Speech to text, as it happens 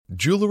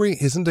Jewelry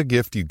isn't a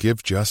gift you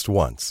give just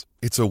once.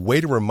 It's a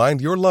way to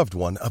remind your loved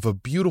one of a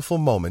beautiful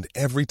moment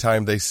every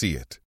time they see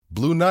it.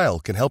 Blue Nile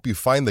can help you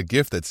find the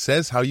gift that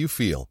says how you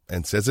feel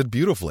and says it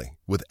beautifully,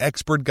 with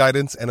expert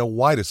guidance and a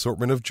wide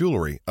assortment of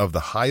jewelry of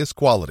the highest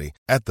quality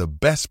at the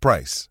best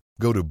price.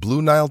 Go to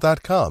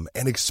BlueNile.com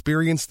and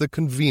experience the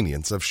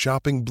convenience of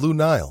shopping Blue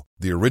Nile,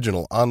 the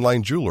original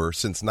online jeweler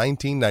since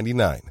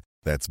 1999.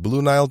 That's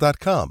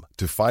BlueNile.com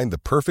to find the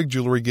perfect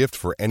jewelry gift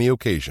for any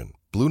occasion.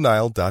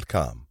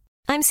 BlueNile.com.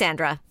 I'm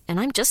Sandra, and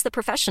I'm just the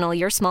professional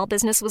your small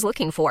business was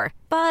looking for.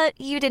 But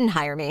you didn't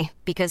hire me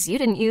because you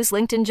didn't use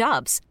LinkedIn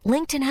Jobs.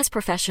 LinkedIn has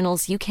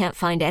professionals you can't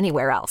find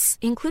anywhere else,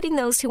 including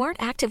those who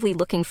aren't actively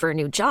looking for a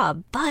new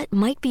job, but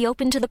might be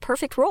open to the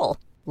perfect role,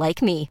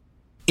 like me.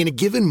 In a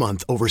given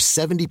month, over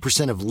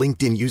 70% of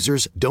LinkedIn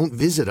users don't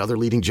visit other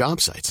leading job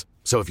sites.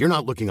 So if you're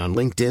not looking on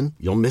LinkedIn,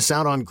 you'll miss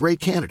out on great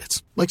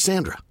candidates like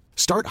Sandra.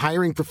 Start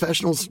hiring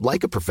professionals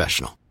like a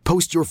professional.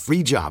 Post your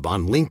free job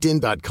on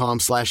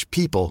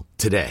linkedin.com/people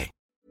today.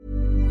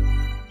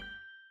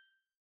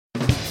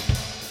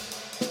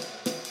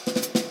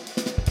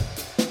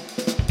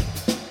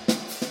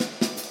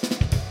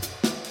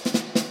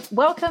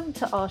 Welcome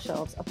to Our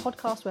Shelves, a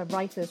podcast where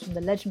writers from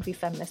the legendary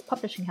feminist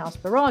publishing house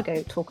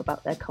Virago talk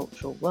about their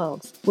cultural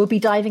worlds. We'll be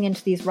diving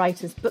into these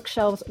writers'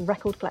 bookshelves,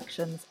 record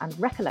collections, and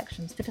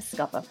recollections to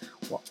discover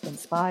what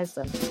inspires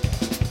them.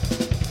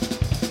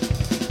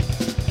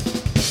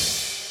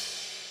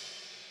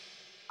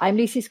 I'm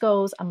Lucy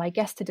Scholes, and my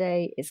guest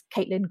today is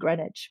Caitlin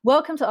Greenidge.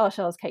 Welcome to Our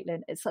Shelves,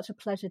 Caitlin. It's such a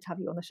pleasure to have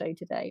you on the show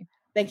today.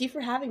 Thank you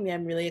for having me.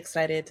 I'm really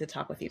excited to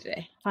talk with you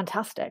today.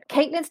 Fantastic.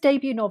 Caitlin's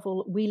debut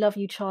novel, We Love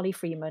You, Charlie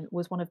Freeman,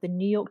 was one of the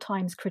New York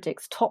Times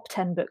Critics' top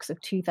 10 books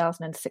of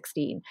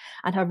 2016,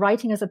 and her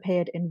writing has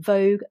appeared in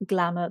Vogue,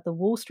 Glamour, The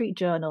Wall Street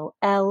Journal,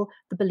 Elle,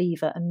 The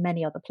Believer, and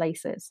many other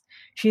places.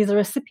 She is a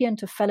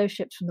recipient of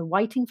fellowships from the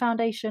Whiting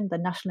Foundation, the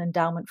National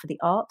Endowment for the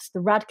Arts,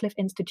 the Radcliffe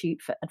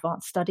Institute for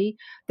Advanced Study,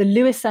 the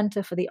Lewis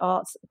Center for the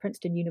Arts at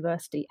Princeton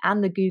University,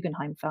 and the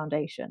Guggenheim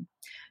Foundation.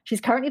 She's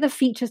currently the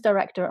features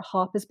director at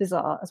Harper's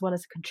Bazaar, as well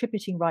as a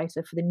contributing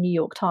writer for the New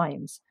York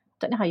Times.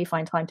 Don't know how you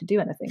find time to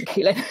do anything,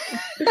 Caitlin.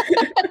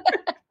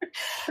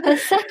 Her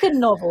second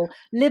novel,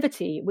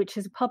 Liberty, which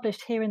is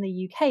published here in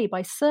the UK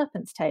by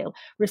Serpent's Tail,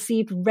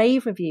 received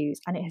rave reviews,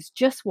 and it has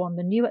just won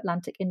the New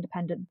Atlantic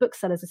Independent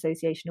Booksellers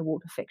Association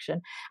Award for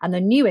Fiction and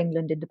the New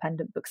England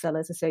Independent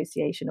Booksellers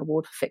Association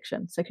Award for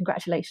Fiction. So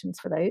congratulations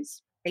for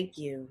those. Thank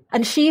you.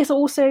 And she has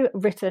also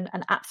written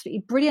an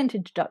absolutely brilliant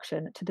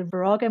introduction to the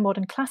Virago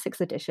Modern Classics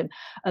edition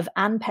of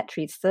Ann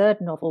Petry's third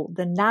novel,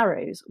 The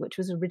Narrows, which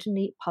was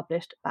originally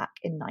published back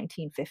in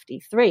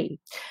 1953.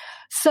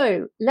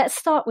 So let's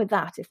start with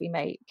that, if we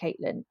may,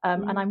 Caitlin.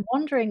 And I'm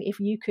wondering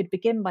if you could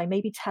begin by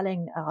maybe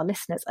telling our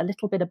listeners a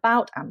little bit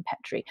about Ann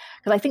Petry,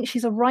 because I think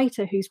she's a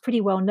writer who's pretty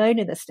well known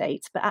in the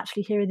States, but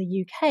actually here in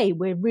the UK,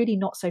 we're really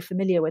not so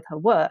familiar with her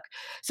work.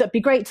 So it'd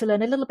be great to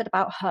learn a little bit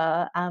about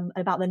her,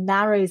 about The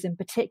Narrows in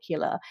particular,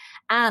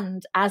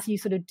 and as you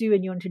sort of do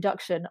in your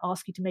introduction,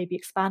 ask you to maybe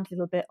expand a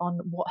little bit on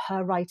what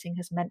her writing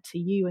has meant to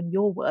you and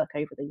your work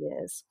over the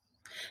years.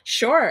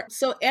 Sure.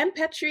 So Ann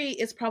Petry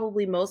is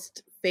probably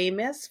most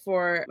famous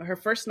for her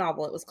first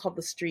novel. It was called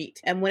The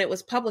Street. And when it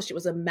was published, it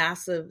was a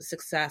massive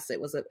success. It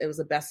was a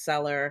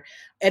bestseller,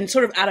 and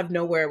sort of out of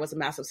nowhere, it was a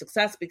massive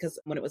success because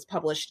when it was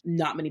published,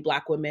 not many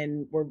Black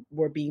women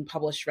were being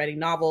published writing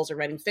novels or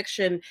writing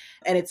fiction.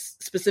 And it's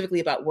specifically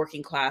about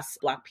working class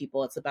Black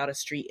people. It's about a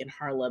street in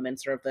Harlem and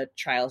sort of the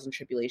trials and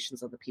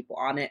tribulations of the people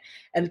on it,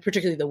 and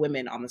particularly the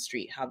women on the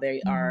street, how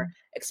they are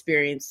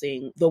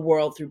experiencing the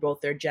world through both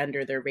their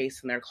gender, their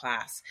race, and their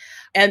class.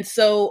 And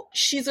so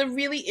she's a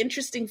really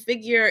interesting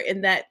figure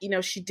in that, you know,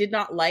 she did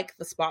not like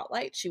the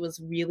spotlight. She was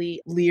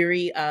really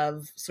leery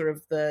of sort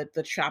of the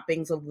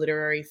trappings of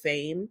literary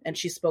fame. And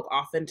she spoke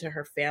often to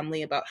her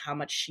family about how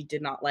much she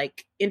did not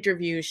like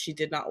interviews. She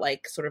did not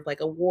like sort of like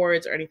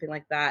awards or anything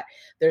like that.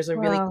 There's a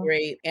really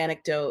great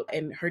anecdote,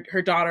 and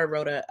her daughter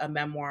wrote a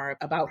memoir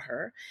about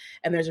her.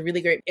 And there's a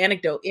really great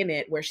anecdote in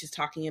it where she's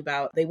talking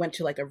about, they went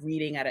to like a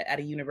reading at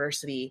a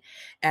university,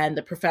 and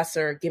the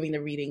professor giving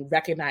the reading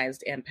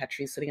recognized Ann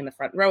Petry sitting in the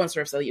front row and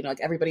sort of said, you know, like,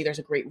 everybody, there's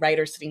a great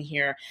writer sitting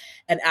here.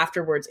 And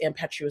afterwards, Ann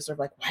Petry was sort of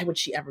like, why would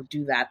she ever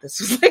do that? This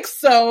was like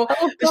so,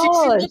 she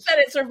looked at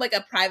it sort of like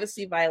a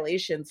privacy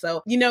violation.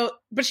 So, you know,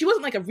 but she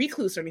wasn't like a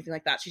recluse or anything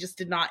like that. She just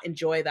did not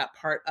enjoy that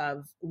part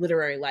of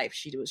literary life.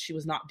 She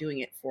was not doing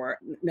it for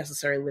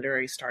necessary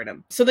literary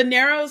stardom. So The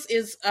Narrows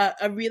is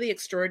a really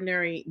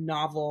extraordinary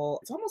novel.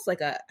 It's almost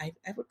like I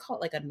would call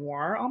it like a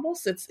noir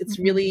almost. It's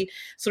really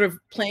sort of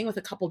playing with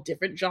a couple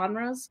different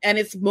genres. And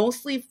it's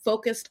mostly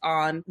focused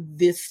on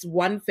this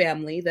one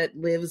family that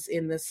lives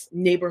in this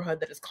neighborhood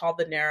neighborhood that is called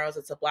the Narrows.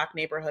 It's a Black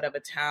neighborhood of a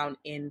town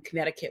in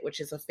Connecticut, which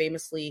is a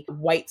famously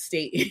white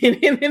state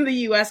in the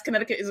US.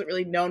 Connecticut isn't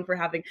really known for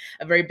having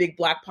a very big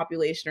Black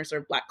population or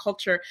sort of Black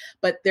culture,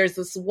 but there's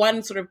this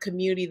one sort of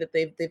community that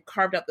they've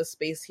carved out the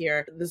space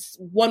here. This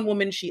one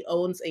woman, she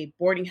owns a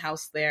boarding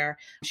house there.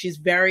 She's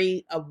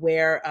very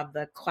aware of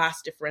the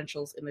class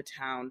differentials in the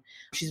town.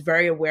 She's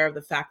very aware of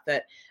the fact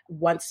that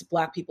once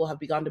Black people have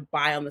begun to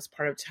buy on this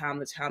part of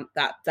town,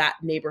 that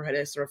neighborhood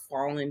has sort of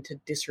fallen into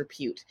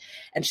disrepute.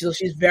 And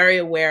she's very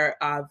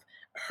aware of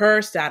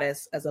her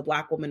status as a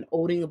Black woman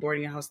owning a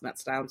boarding house in that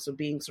town, so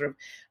being sort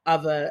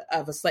of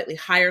a slightly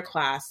higher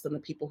class than the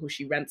people who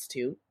she rents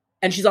to.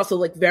 And she's also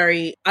like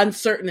very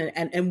uncertain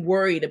and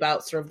worried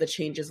about sort of the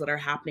changes that are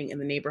happening in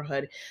the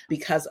neighborhood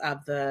because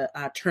of the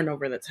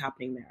turnover that's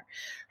happening there.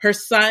 Her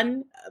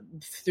son,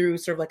 through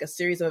sort of like a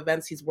series of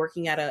events, he's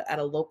working at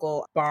a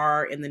local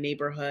bar in the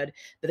neighborhood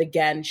that,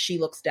 again, she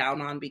looks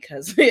down on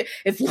because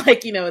it's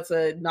like, you know, it's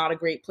not a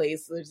great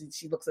place.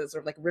 She looks at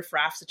sort of like a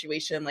riffraff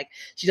situation. Like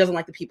she doesn't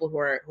like the people who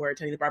are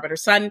attending the bar, but her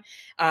son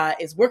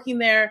is working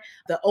there.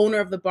 The owner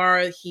of the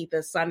bar,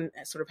 the son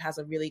sort of has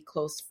a really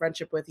close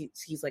friendship with.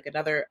 He's like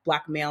another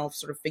Black male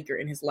sort of figure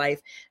in his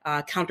life,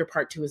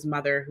 counterpart to his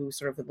mother, who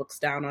sort of looks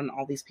down on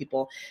all these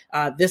people.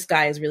 This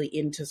guy is really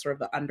into sort of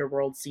the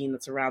underworld scene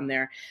that's around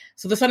there.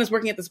 So the son is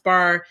working at this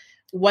bar.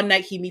 One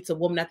night he meets a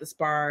woman at this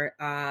bar.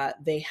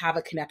 They have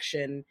a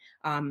connection.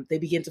 They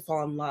begin to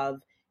fall in love.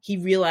 He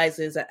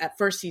realizes that at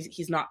first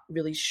he's not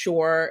really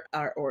sure,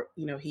 or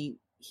you know, he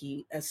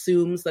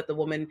assumes that the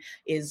woman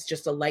is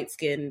just a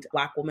light-skinned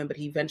Black woman, but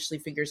he eventually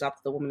figures out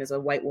that the woman is a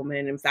white woman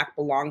and in fact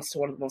belongs to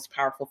one of the most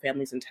powerful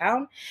families in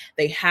town.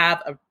 They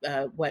have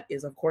what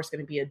is of course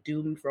going to be a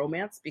doomed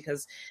romance,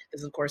 because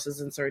this of course is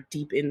in sort of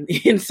deep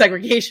in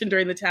segregation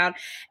during the town.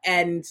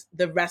 And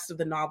the rest of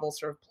the novel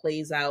sort of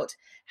plays out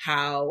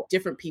how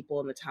different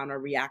people in the town are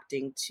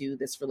reacting to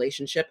this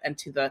relationship and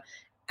to the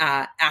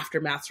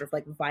aftermath, sort of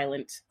like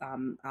violent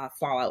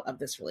fallout of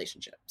this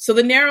relationship. So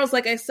The Narrows,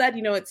 like I said,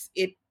 you know,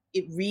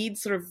 it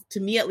reads sort of,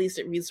 to me at least,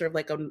 it reads sort of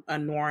like a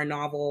noir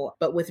novel,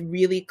 but with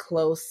really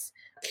close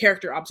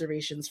character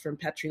observations from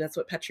Petri. That's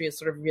what Petri is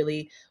sort of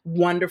really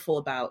wonderful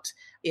about,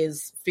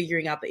 is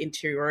figuring out the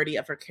interiority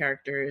of her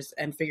characters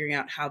and figuring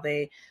out how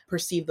they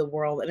perceive the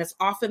world. And it's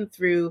often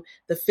through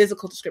the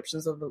physical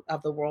descriptions of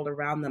the world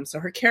around them. So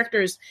her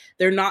characters,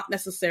 they're not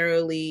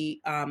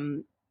necessarily,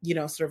 you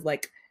know, sort of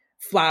like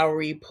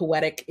flowery,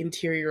 poetic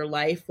interior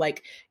life.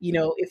 Like, you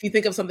know, if you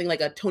think of something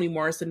like a Toni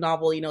Morrison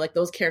novel, you know, like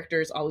those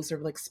characters always sort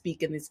of like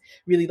speak in this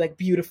really like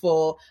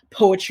beautiful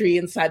poetry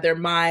inside their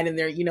mind, and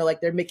they're, you know,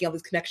 like they're making all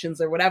these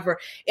connections or whatever.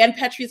 And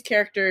Petri's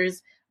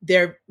characters,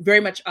 they're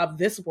very much of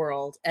this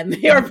world, and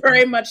they are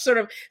very much sort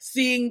of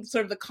seeing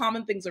sort of the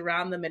common things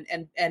around them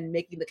and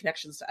making the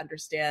connections to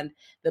understand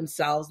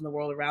themselves and the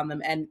world around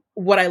them. And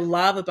what I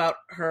love about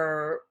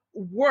her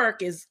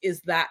work is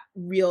that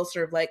real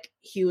sort of like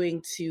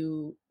hewing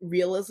to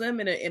realism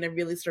in a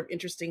really sort of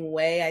interesting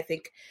way. I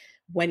think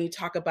when you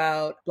talk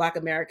about Black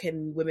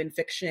American women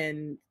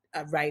fiction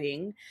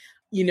writing,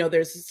 you know,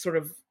 there's sort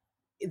of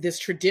this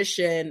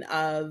tradition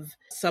of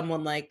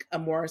someone like a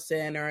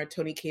Morrison or a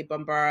Toni Cade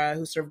Bambara,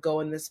 who sort of go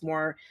in this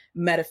more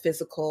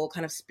metaphysical,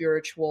 kind of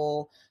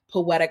spiritual,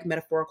 poetic,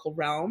 metaphorical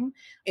realm.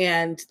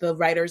 And the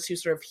writers who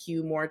sort of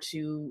hew more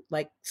to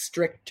like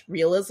strict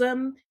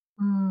realism,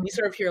 we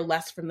sort of hear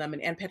less from them.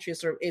 And Ann Petry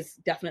is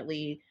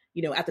definitely,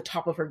 you know, at the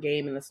top of her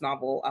game in this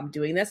novel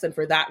doing this. And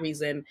for that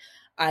reason,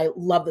 I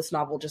love this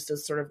novel just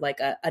as sort of like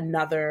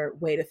another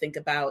way to think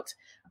about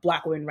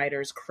Black women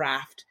writers'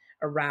 craft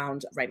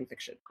around writing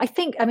fiction.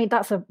 I mean,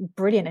 that's a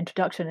brilliant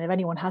introduction. And if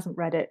anyone hasn't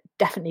read it,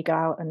 definitely go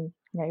out and,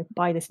 you know,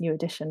 buy this new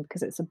edition,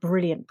 because it's a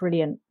brilliant,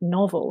 brilliant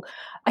novel.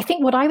 I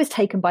think what I was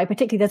taken by,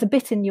 particularly, there's a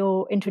bit in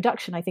your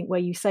introduction, I think, where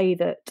you say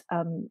that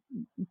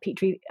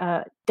Petry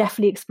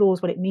definitely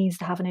explores what it means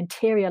to have an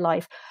interior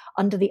life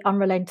under the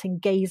unrelenting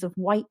gaze of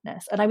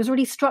whiteness. And I was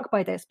really struck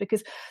by this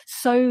because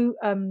you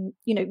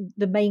know,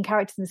 the main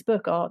characters in this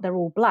book they're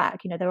all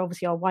Black. You know, there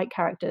obviously are white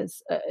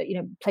characters,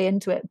 you know, play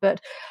into it, but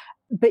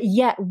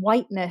yet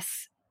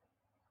whiteness,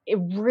 it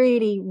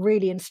really,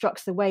 really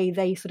instructs the way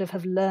they sort of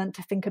have learned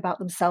to think about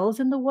themselves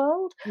in the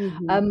world.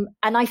 Mm-hmm.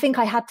 And I think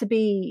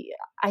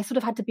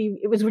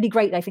it was really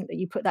great, I think, that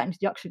you put that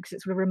introduction, because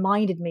it sort of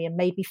reminded me and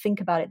made me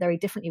think about it very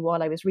differently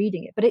while I was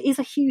reading it. But it is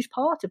a huge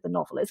part of the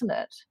novel, isn't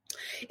it?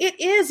 It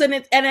is.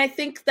 And I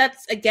think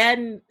that's,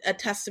 again, a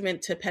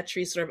testament to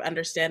Petry's sort of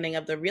understanding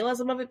of the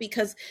realism of it,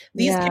 because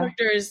these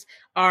characters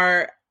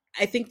are,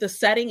 I think the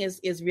setting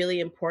is really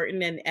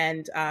important.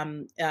 And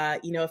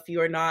you know, if you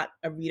are not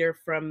a reader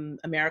from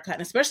America,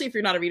 and especially if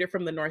you're not a reader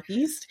from the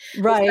Northeast,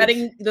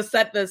 right,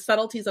 the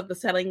subtleties of the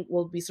setting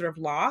will be sort of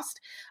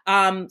lost.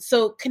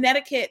 So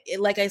Connecticut,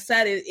 like I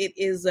said, it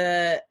is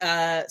a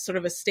sort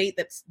of a state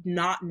that's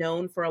not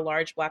known for a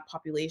large Black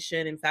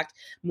population. In fact,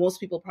 most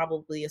people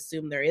probably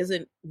assume there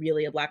isn't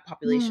really a Black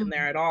population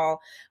there at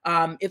all.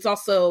 It's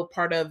also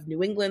part of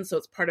New England, so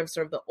it's part of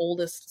sort of the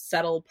oldest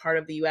settled part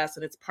of the U.S.,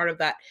 and it's part of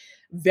that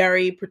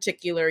very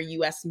particular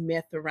US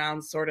myth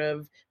around sort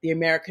of the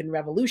American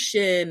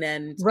Revolution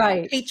and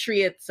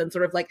patriots and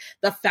sort of like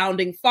the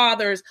founding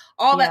fathers.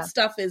 All that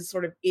stuff is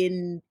sort of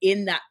in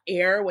that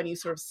air when you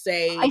sort of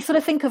say. I sort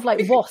of think of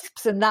like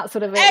wasps and that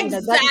sort of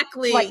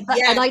exactly.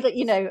 And I,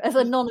 as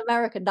a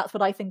non-American, that's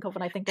what I think of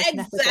when I think of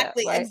Connecticut.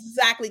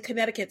 Exactly,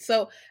 Connecticut.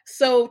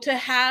 So to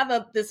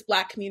have this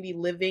Black community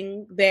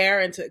living there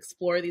and to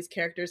explore these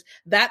characters,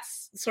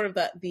 that's sort of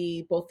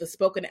the both the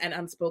spoken and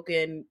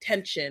unspoken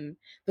tension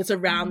that's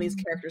around these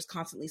characters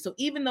constantly. So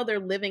even though they're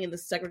living in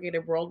this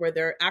segregated world where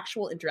their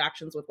actual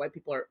interactions with white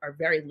people are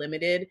very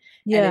limited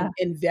and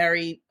in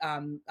very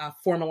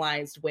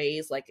formalized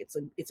ways, like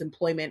it's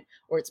employment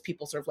or it's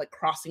people sort of like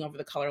crossing over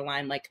the color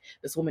line, like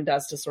this woman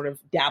does to sort of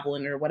dabble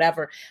in it or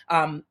whatever.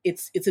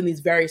 It's in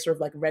these very sort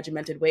of like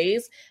regimented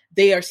ways.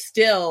 They are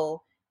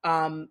still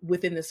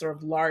within this sort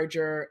of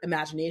larger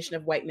imagination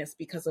of whiteness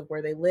because of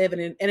where they live,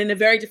 and in a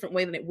very different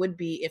way than it would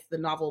be if the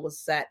novel was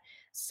set,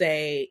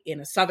 say, in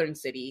a southern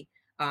city,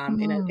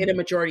 in a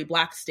majority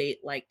Black state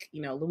like,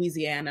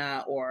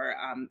 Louisiana or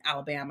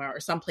Alabama or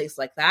someplace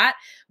like that,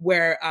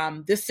 where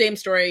this same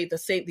story,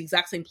 the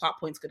exact same plot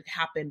points could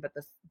happen, but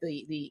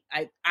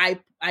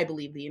I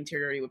believe the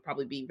interiority would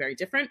probably be very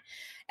different.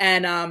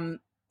 And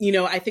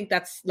I think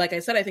that's, like I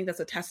said, I think that's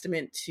a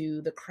testament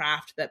to the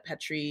craft that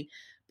Petrie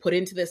put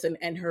into this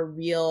and her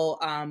real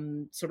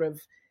sort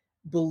of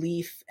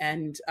belief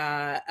and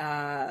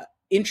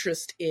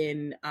interest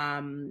in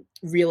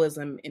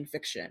realism in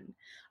fiction.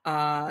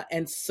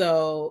 And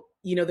so,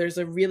 there's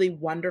a really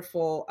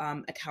wonderful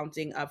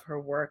accounting of her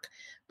work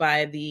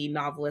by the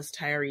novelist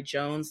Tayari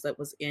Jones that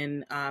was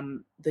in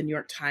the New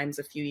York Times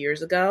a few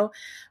years ago.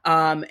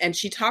 And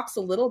she talks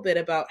a little bit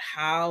about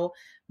how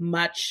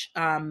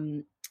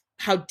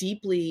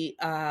deeply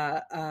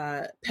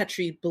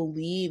Petrie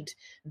believed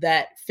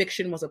that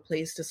fiction was a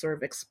place to sort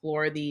of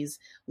explore these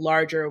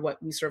larger,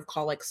 what we sort of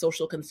call like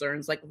social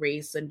concerns like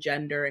race and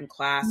gender and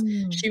class.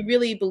 She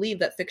really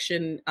believed that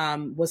fiction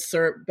was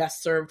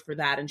best served for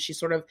that. And she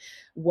sort of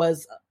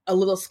was a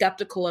little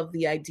skeptical of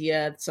the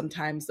idea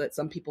sometimes that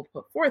some people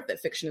put forth that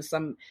fiction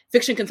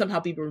can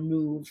somehow be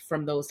removed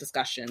from those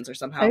discussions, or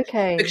somehow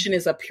fiction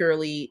is a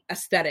purely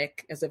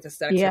aesthetic, as if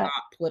aesthetics are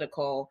not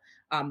political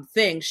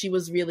thing. She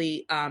was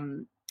really,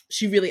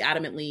 she really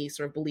adamantly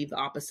sort of believed the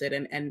opposite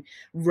and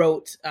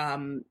wrote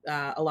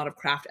a lot of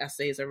craft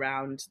essays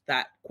around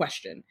that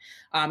question.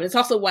 And it's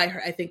also why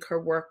I think her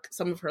work,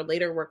 some of her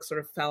later work sort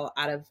of fell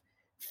out of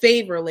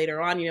favor later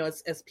on,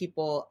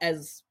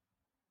 as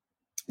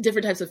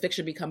different types of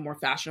fiction become more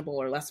fashionable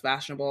or less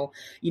fashionable,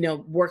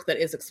 work that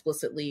is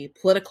explicitly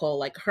political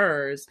like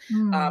hers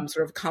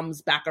sort of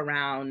comes back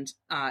around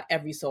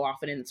every so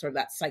often in sort of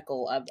that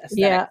cycle of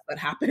aesthetics that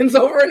happens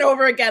over and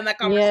over again, that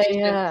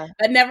conversation,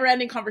 that never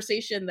ending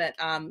conversation that,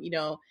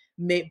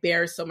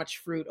 bears so much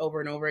fruit over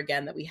and over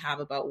again that we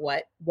have about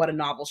what a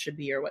novel should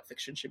be or what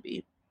fiction should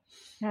be.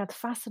 Yeah, it's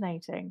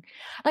fascinating.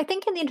 I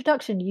think in the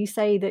introduction, you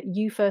say that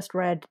you first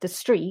read The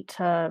Street,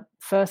 her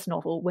first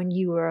novel, when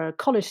you were a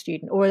college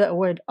student, or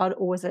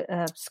was it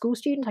a school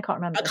student? I can't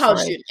remember. A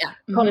college student, yeah.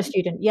 College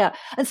student, yeah.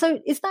 And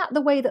so is that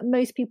the way that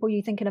most people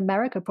you think in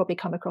America probably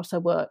come across her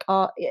work?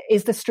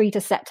 Is The Street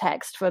a set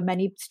text for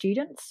many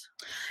students?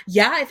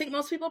 Yeah, I think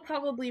most people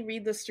probably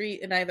read The Street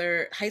in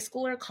either high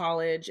school or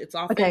college. It's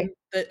often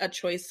a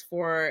choice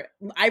for,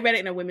 I read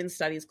it in a women's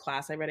studies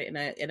class. I read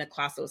it in a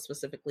class that was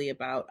specifically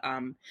about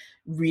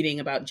reading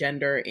about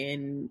gender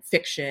in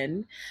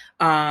fiction.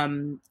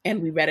 And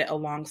we read it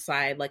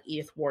alongside like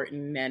Edith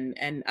Wharton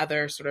and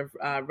other sort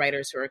of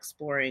writers who are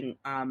exploring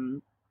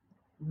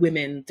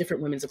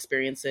different women's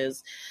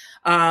experiences.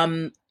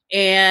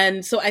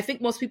 And so I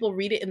think most people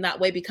read it in that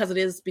way because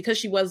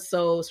she was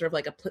so sort of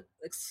like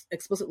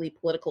explicitly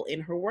political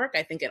in her work.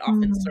 I think it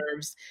often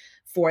serves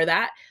for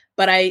that.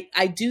 But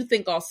I do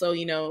think also,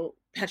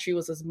 Petrie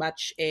was as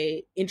much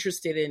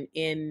interested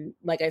in,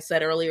 like I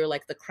said earlier,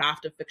 like the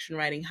craft of fiction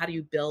writing. How do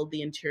you build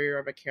the interior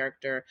of a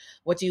character?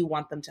 What do you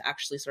want them to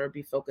actually sort of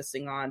be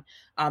focusing on?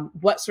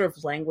 What sort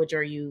of language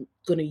are you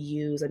going to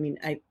use? I mean,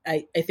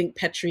 I think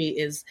Petrie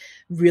is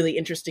really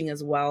interesting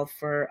as well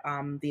for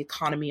the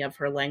economy of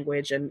her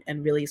language and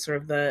really sort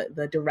of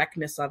the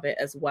directness of it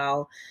as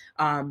well.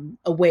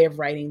 A way of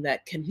writing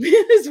that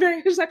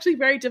is actually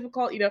very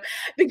difficult. I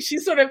think she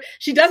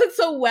does it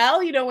so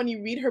well. When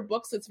you read her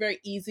books, it's very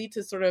easy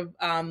to sort of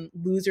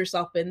lose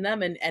yourself in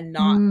them and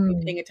not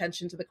be paying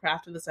attention to the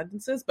craft of the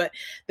sentences, but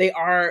they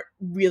are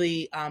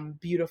really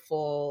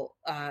beautiful,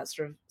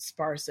 sort of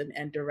sparse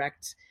and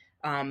direct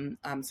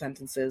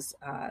sentences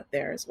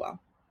there as well.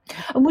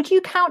 And would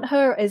you count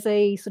her as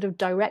a sort of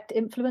direct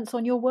influence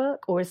on your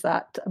work, or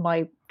am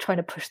I trying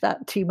to push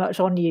that too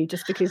much on you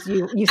just because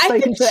you've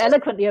spoken so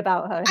eloquently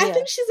about her? I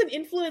think she's an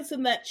influence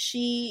in that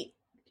she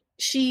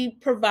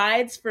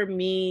provides for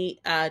me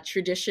a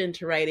tradition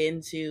to write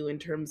into in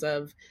terms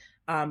of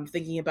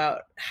thinking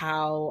about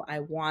how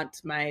I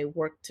want my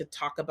work to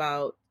talk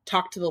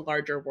to the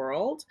larger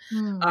world.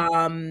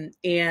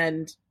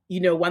 And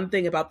one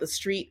thing about The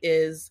Street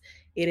is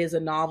It is a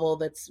novel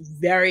that's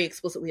very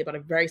explicitly about a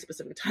very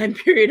specific time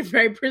period, a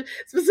very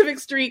specific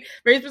street,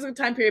 very specific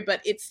time period,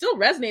 but it still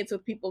resonates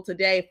with people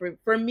today.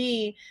 For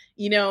me,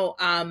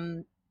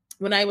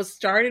 when I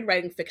started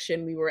writing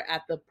fiction, we were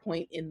at the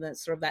point in the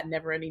sort of that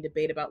never-ending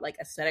debate about like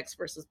aesthetics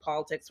versus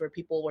politics, where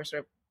people were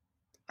sort of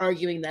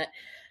arguing that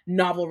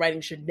novel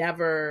writing should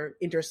never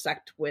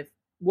intersect with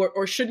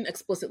or shouldn't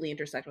explicitly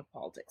intersect with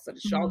politics. That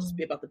it should all just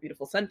be about the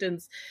beautiful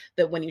sentence,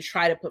 that when you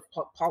try to put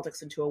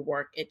politics into a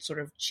work, it sort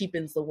of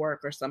cheapens the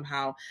work or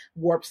somehow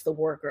warps the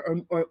work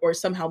or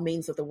somehow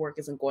means that the work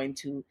isn't going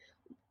to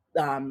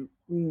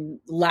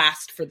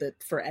last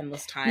for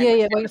endless time.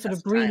 Yeah, well, you sort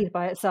of breathe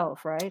by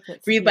itself, right?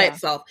 Breathe by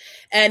itself.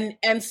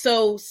 And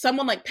so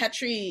someone like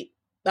Petrie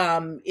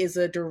is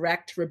a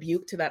direct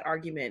rebuke to that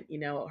argument.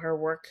 Her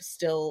work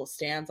still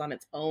stands on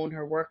its own.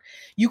 Her work,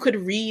 you could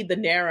read The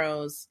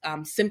Narrows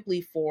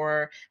simply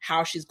for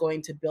how she's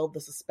going to build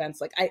the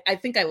suspense. Like I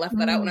think I left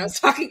that out when I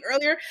was talking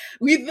earlier.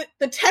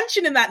 The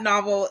tension in that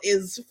novel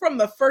is from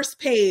the first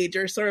page,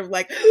 or sort of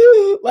like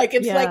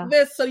it's like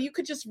this. So you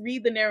could just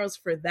read The Narrows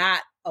for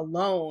that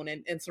alone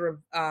and sort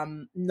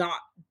of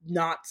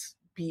not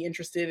be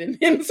interested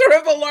in sort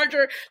of the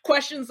larger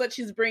questions that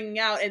she's bringing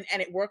out, and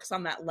it works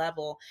on that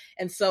level.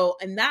 And so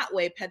in that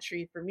way,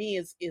 Petrie for me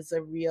is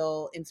a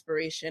real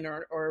inspiration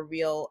or a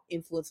real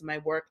influence in my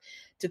work,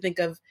 to think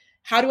of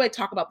how do I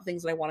talk about the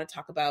things that I want to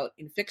talk about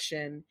in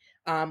fiction,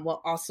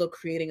 while also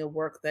creating a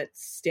work that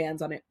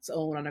stands on its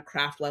own on a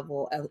craft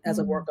level as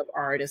a work of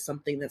art, as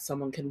something that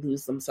someone can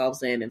lose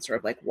themselves in and sort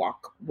of like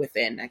walk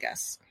within, I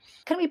guess.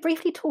 Can we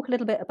briefly talk a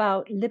little bit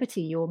about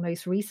Liberty, your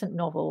most recent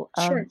novel,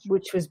 Sure.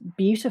 which was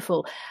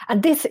beautiful?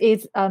 And this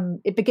is,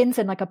 it begins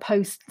in like a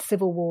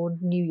post-Civil War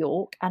New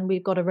York, and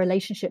we've got a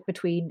relationship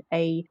between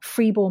a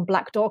freeborn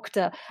Black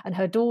doctor and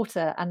her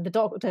daughter. And the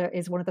doctor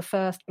is one of the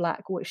first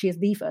she is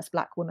the first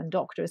Black woman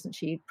doctor, isn't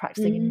she,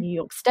 practicing in New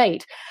York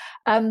State.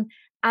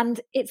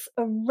 And it's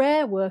a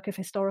rare work of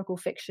historical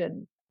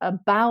fiction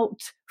about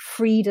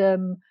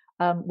freedom,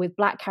 with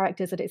Black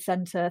characters at its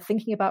center,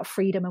 thinking about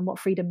freedom and what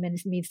freedom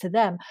means to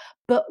them,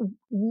 but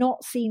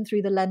not seen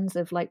through the lens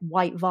of like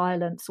white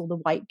violence or the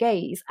white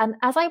gaze. And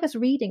as I was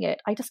reading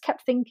it, I just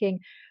kept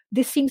thinking,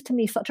 this seems to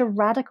me such a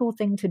radical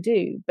thing to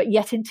do, but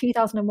yet in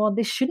 2001,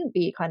 this shouldn't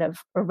be kind of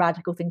a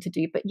radical thing to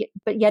do,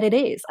 but yet it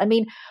is. I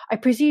mean, I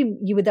presume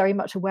you were very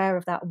much aware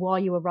of that while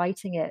you were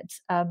writing it.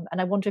 And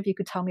I wonder if you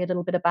could tell me a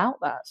little bit about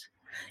that.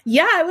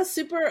 Yeah, I was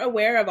super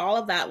aware of all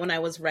of that when I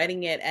was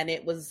writing it, and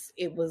it was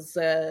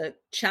a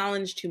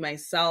challenge to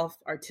myself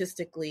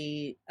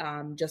artistically,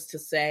 just to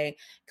say,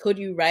 could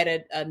you write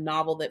a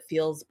novel that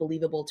feels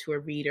believable to a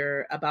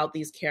reader about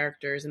these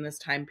characters in this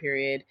time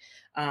period,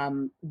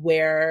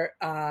 where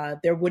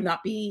there would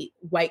not be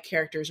white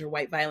characters or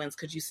white violence?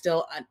 Could you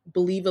still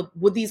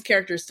would these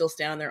characters still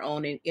stand on their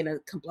own in a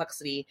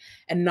complexity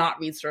and not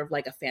read sort of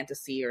like a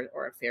fantasy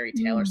or a fairy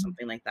tale or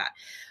something like that?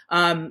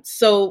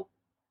 So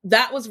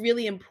that was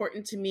really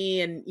important to me.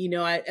 And,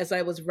 as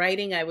I was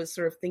writing, I was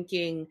sort of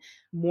thinking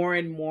more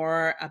and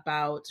more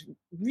about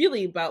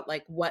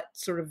like what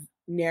sort of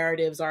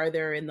narratives are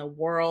there in the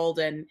world,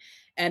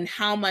 and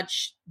how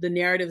much the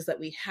narratives that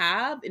we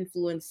have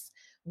influence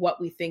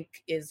what we think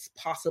is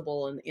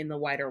possible in the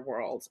wider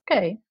world.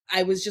 Okay.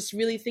 I was just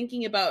really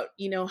thinking about,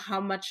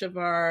 how much of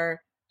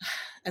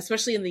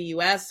especially in the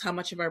US, how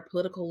much of our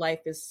political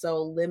life is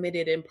so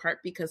limited, in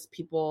part because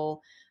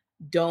people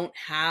don't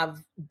have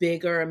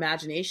bigger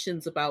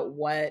imaginations about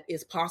what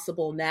is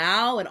possible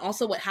now, and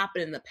also what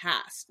happened in the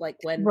past. Like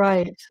when,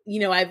 right.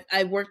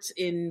 I've worked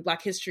in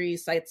Black history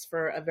sites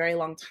for a very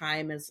long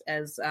time as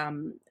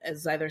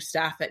either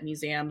staff at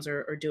museums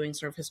or doing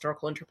sort of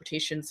historical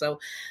interpretation. So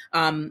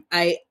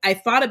I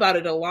thought about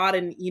it a lot,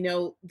 and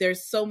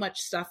there's so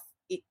much stuff.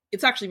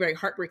 It's actually very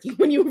heartbreaking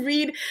when you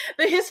read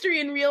the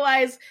history and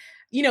realize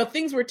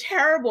things were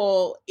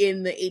terrible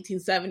in the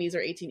 1870s or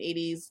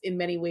 1880s in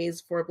many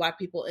ways for Black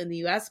people in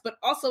the US, but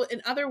also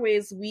in other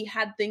ways, we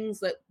had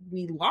things that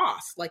we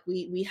lost. Like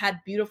we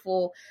had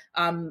beautiful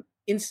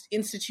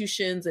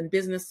institutions and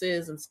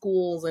businesses and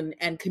schools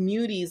and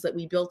communities that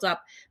we built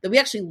up that we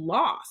actually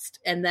lost.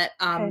 And that,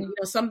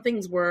 some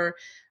things were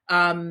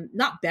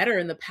not better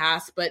in the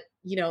past, but,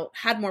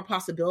 had more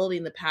possibility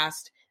in the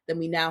past than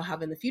we now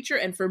have in the future.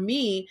 And for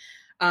me,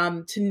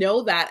 to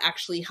know that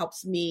actually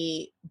helps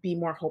me be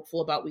more hopeful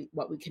about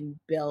what we can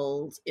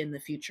build in the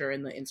future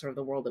in sort of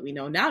the world that we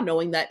know now,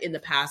 knowing that in the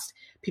past,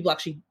 people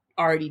actually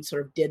already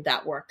sort of did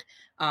that work.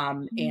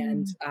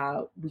 And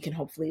we can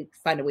hopefully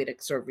find a way to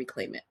sort of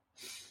reclaim it.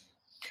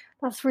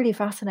 That's really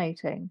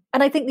fascinating.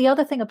 And I think the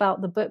other thing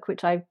about the book,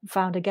 which I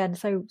found again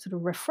so sort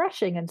of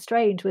refreshing and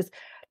strange, was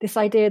this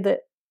idea that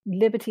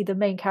Liberty, the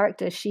main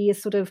character, she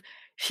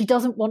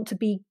doesn't want to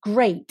be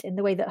great in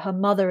the way that her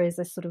mother is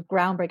this sort of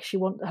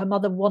groundbreaker. Her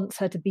mother wants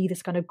her to be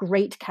this kind of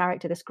great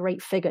character, this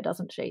great figure,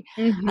 doesn't she?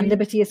 Mm-hmm. And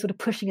Liberty is sort of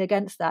pushing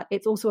against that.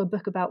 It's also a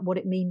book about what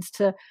it means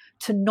to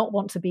not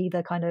want to be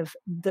the kind of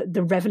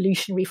the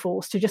revolutionary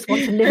force, to just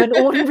want to live an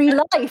ordinary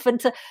life, and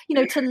to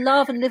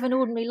love and live an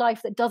ordinary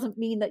life that doesn't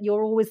mean that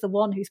you're always the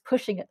one who's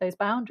pushing at those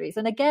boundaries.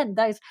 And again,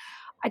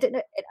 I don't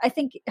know. I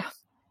think,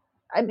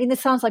 I mean,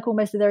 this sounds like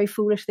almost a very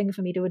foolish thing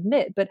for me to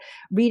admit, but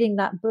reading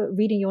that book,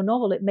 reading your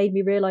novel, it made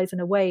me realize in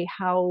a way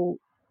how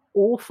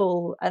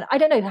awful, and I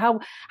don't know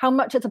how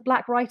much as a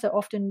Black writer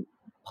often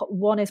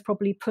one is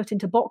probably put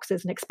into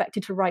boxes and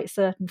expected to write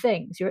certain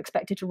things. You're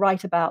expected to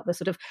write about the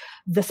sort of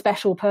the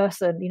special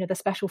person, the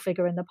special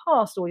figure in the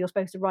past, or you're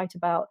supposed to write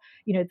about,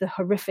 the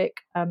horrific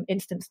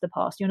instance of the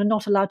past. You're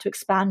not allowed to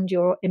expand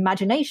your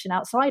imagination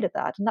outside of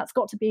that. And that's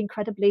got to be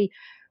incredibly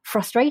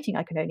frustrating,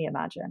 I can only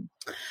imagine.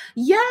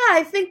 Yeah,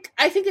 I think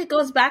it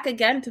goes back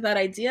again to that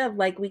idea of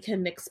like we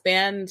can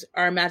expand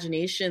our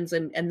imaginations,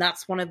 and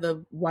that's one of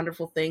the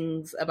wonderful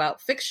things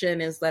about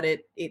fiction is that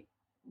it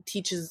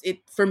teaches it,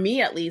 for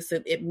me at least,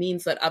 it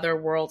means that other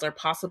worlds are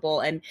possible,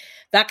 and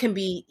that can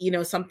be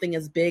something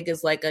as big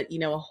as like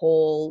a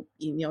whole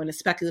in a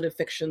speculative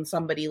fiction,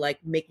 somebody like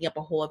making up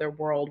a whole other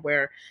world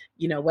where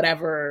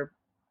whatever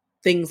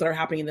things that are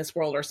happening in this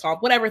world are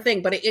solved, whatever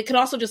thing. But it could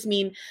also just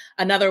mean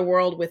another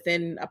world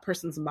within a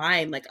person's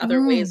mind, like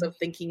other ways of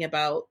thinking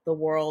about the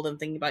world and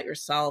thinking about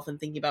yourself and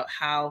thinking about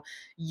how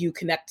you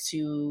connect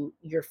to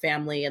your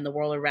family and the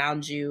world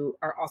around you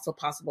are also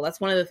possible. That's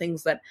one of the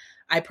things that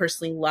I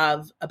personally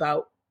love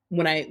about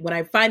when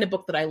I find a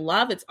book that I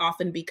love, it's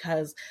often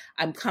because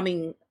I'm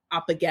coming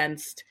up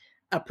against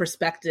a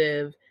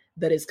perspective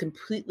that is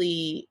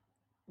completely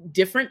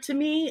different to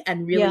me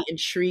and really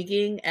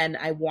intriguing, and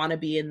I want to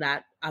be in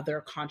that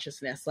other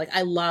consciousness. Like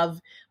I love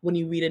when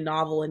you read a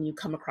novel and you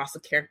come across a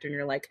character and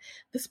you're like,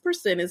 this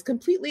person is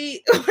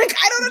completely like,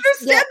 I don't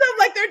understand them,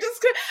 like they're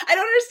just, I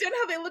don't understand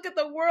how they look at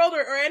the world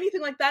or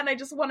anything like that, and I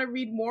just want to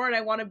read more and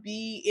I want to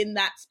be in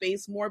that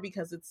space more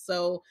because it's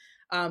so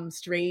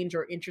strange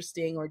or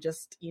interesting or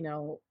just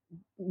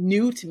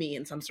new to me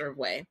in some sort of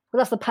way. Well,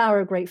 that's the power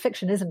of great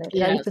fiction, isn't it?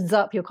 It opens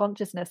up your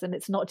consciousness, and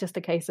it's not just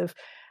a case of,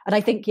 and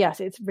I think,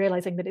 yes, it's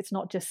realizing that it's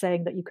not just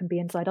saying that you can be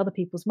inside other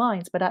people's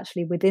minds, but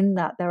actually within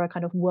that there are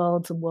kind of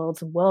worlds and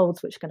worlds and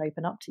worlds which can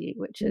open up to you,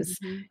 which is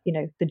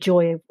the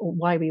joy of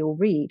why we all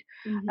read.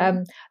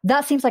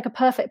 That seems like a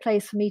perfect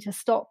place for me to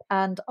stop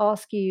and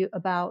ask you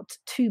about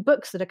 2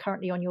 books that are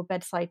currently on your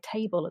bedside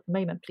table at the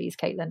moment, please,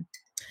 Caitlin.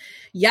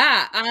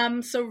 Yeah.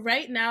 So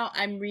right now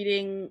I'm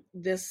reading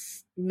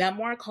this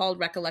memoir called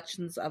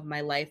Recollections of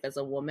My Life as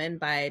a Woman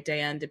by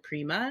Diane di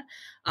Prima,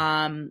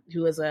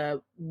 who is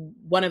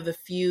one of the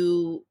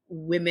few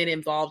women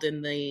involved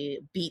in the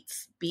beat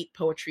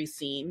poetry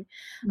scene.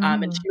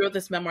 And she wrote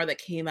this memoir that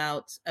came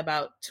out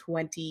about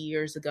 20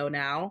 years ago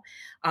now,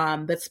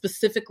 that's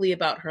specifically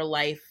about her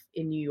life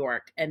in New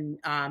York and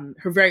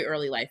her very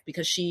early life,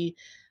 because she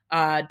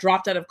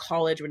dropped out of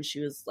college when she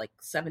was like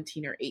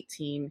 17 or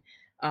 18.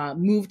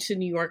 Moved to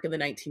New York in the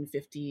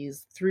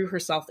 1950s, threw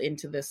herself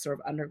into this sort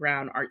of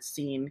underground art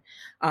scene.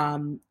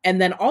 And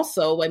then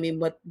also, I mean,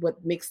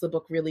 what makes the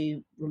book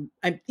really,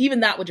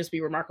 even that would just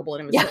be remarkable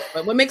in itself,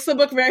 but what makes the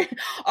book very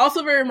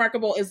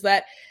remarkable is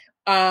that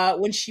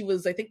when she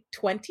was, I think,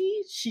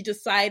 20, she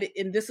decided,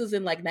 and this is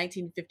in like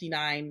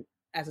 1959,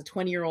 as a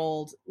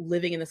 20-year-old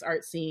living in this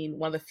art scene,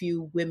 one of the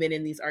few women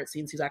in these art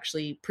scenes who's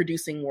actually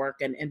producing work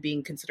and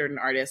being considered an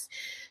artist,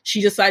 she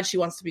decides she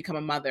wants to become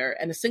a mother,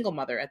 and a single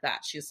mother at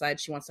that. She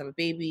decides she wants to have a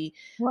baby.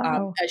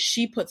 Wow. As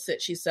she puts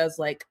it, she says,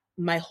 like,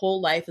 my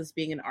whole life as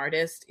being an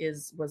artist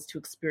was to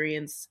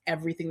experience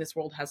everything this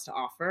world has to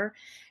offer.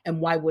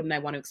 And why wouldn't I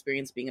want to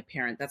experience being a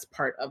parent? That's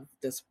part of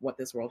what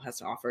this world has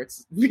to offer.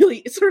 It's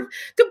sort of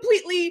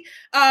completely,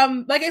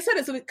 like I said,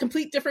 it's a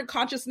complete different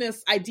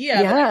consciousness idea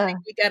that I think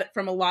we get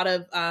from a lot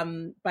of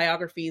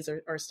biographies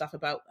or stuff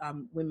about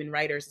women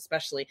writers,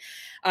 especially.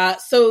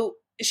 So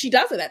she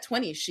does it at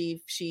 20.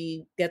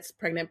 She gets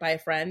pregnant by a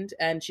friend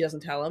and she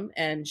doesn't tell him,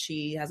 and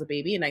she has a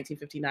baby in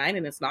 1959,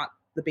 and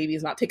the baby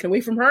is not taken away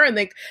from her, and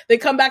they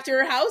come back to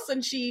her house,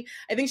 and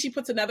I think she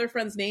puts another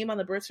friend's name on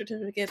the birth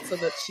certificate so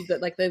that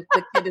the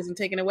kid isn't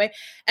taken away.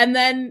 And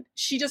then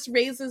she just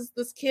raises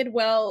this kid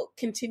while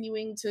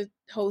continuing to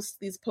host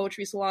these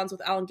poetry salons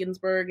with Allen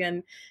Ginsberg,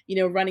 and,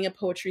 running a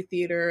poetry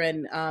theater,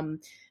 and,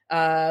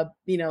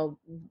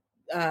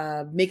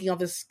 making all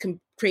this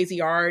crazy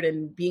art,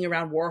 and being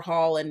around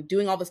Warhol, and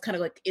doing all this kind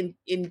of like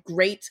in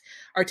great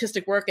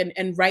artistic work,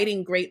 and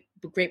writing great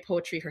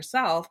poetry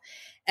herself.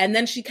 And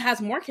then she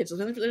has more kids. So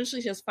eventually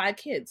she has 5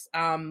 kids,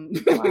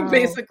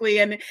 basically,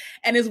 and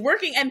is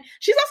working. And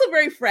she's also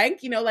very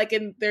frank,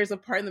 there's a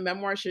part in the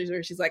memoir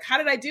where she's like, how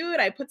did I do it?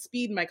 I put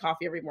speed in my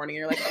coffee every morning. And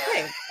you're like,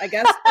 okay, I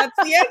guess that's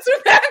the answer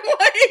that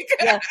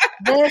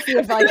there's the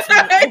advice.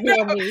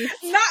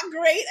 Not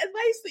great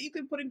advice that you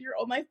can put into your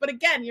own life. But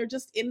again, you're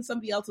just in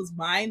somebody else's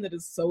mind that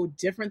is so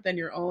different than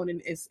your own,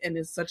 and is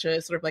such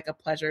a sort of like a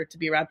pleasure to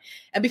be around.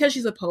 And because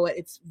she's a poet,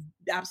 it's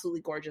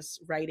absolutely gorgeous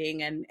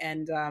writing,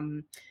 and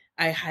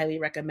I highly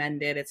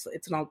recommend it.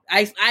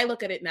 I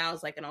look at it now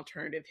as like an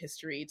alternative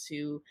history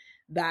to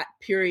that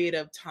period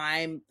of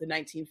time, the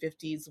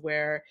 1950s,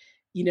 where,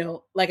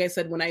 like I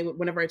said,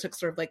 whenever I took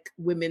sort of like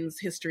women's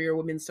history or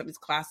women's studies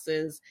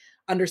classes,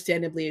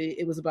 understandably,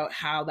 it was about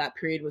how that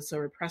period was so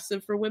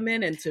repressive for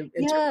women, and to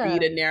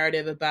read a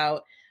narrative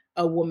about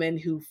a woman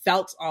who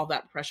felt all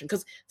that repression.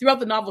 Because throughout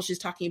the novel, she's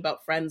talking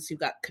about friends who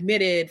got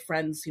committed,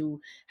 friends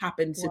who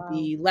happened to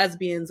be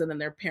lesbians, and then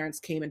their parents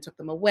came and took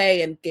them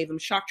away and gave them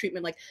shock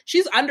treatment. Like,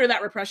 she's under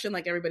that repression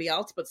like everybody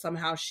else, but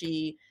somehow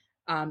she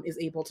is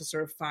able to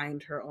sort of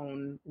find her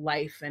own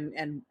life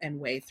and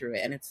way through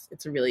it. And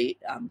it's a really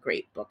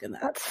great book in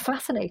that. That's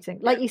fascinating.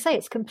 Like you say,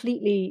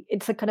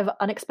 it's a kind of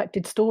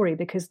unexpected story,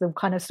 because the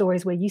kind of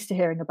stories we're used to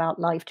hearing about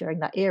life during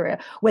that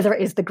era, whether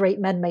it is the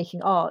great men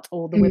making art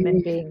or the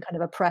women being kind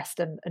of oppressed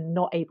and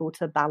not able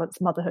to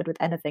balance motherhood with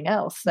anything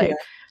else. So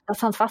that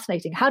sounds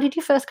fascinating. How did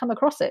you first come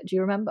across it? Do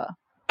you remember?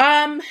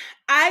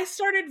 I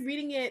started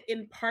reading it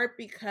in part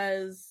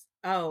because,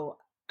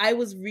 I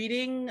was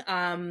reading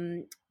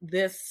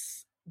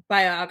this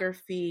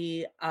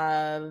biography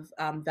of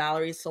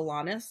Valerie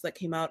Solanas that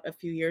came out a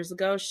few years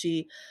ago.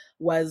 She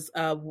was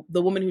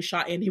the woman who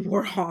shot Andy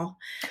Warhol.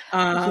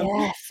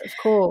 Yes, of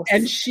course.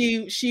 And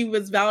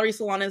Valerie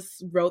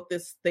Solanas wrote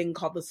this thing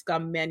called the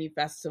Scum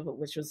Manifesto,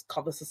 which was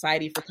called the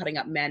Society for Cutting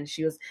Up Men.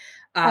 She was,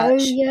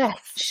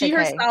 she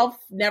herself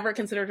never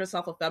considered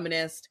herself a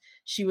feminist.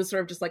 She was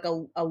sort of just like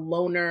a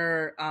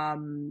loner,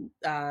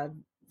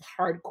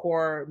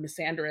 hardcore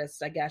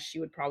misandrist, I guess she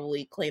would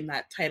probably claim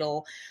that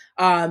title.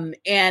 And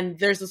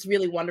there's this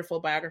really wonderful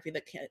biography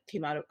that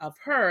came out of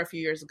her a few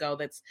years ago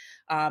that's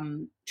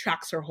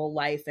tracks her whole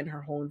life and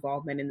her whole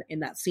involvement in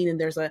that scene. And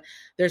there's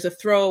a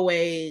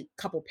throwaway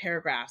couple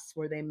paragraphs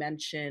where they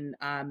mention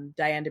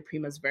Diane de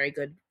Prima's very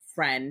good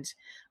friend,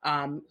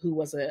 who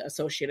was an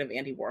associate of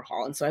Andy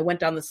Warhol. And so I went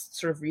down this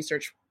sort of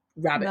research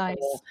rabbit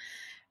hole,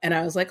 and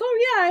I was like,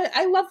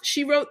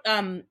 she wrote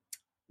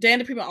Diane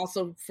de Prima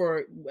also,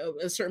 for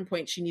a certain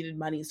point, she needed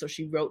money. So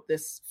she wrote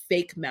this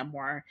fake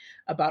memoir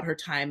about her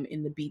time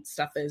in the beat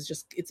stuff.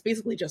 It's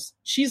basically just,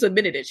 she's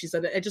admitted it. She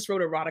said, I just wrote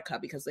erotica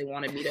because they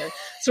wanted me to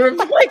sort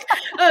of like,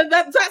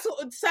 that's what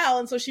would sell.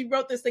 And so she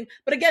wrote this thing.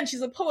 But again,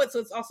 she's a poet, so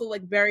it's also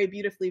like very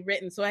beautifully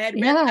written. So I had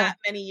read that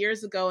many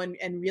years ago and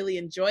really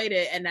enjoyed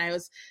it. And I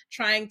was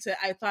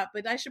I thought,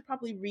 but I should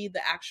probably read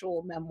the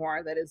actual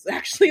memoir that is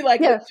actually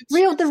like the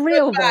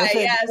real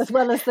version, as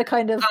well as the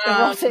kind of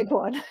erotic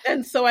one.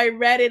 And so I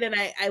read it and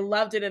I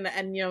loved it. And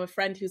a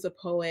friend who's a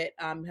poet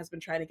has been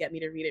trying to get me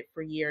to read it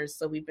for years.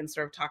 So we've been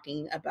sort of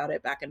talking about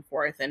it back and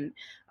forth.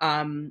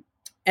 And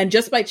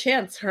just by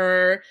chance,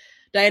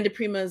 Diane de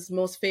Prima's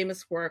most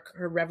famous work,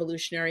 her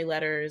Revolutionary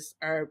Letters,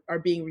 are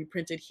being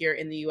reprinted here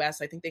in the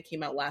US. I think they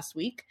came out last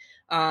week.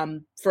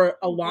 For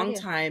a long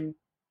time,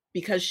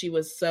 because she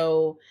was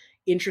so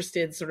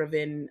interested sort of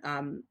in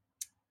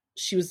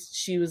she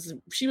was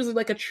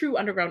like a true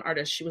underground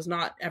artist. She was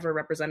not ever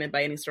represented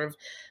by any sort of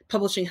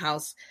publishing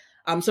house.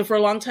 So for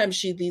a long time,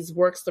 these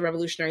works, the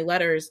Revolutionary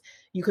Letters,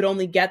 you could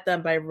only get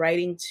them by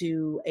writing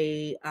to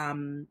I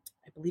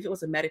believe it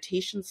was a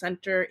meditation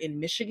center in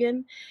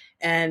Michigan,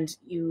 and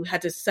you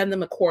had to send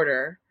them a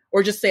quarter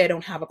or just say, I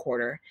don't have a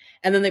quarter.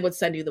 And then they would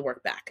send you the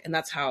work back. And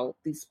that's how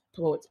these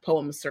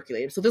poems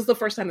circulated. So this is the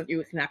first time that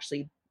you can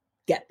actually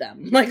get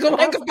them, buy them.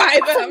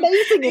 That's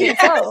amazing in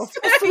itself.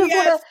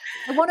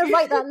 I want to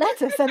write that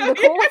letter, send the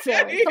quarter.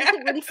 It's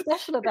something really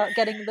special about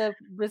getting the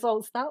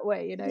results that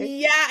way,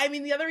 Yeah, I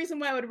mean, the other reason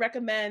why I would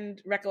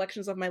recommend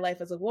Recollections of My Life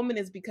as a Woman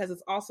is because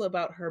it's also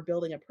about her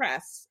building a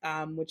press,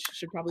 which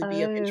should probably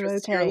be of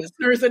interest to your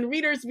listeners and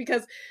readers,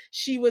 because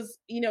she was,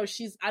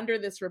 she's under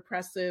this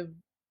repressive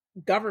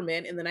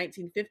government in the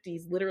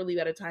 1950s, literally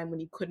at a time when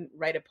you couldn't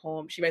write a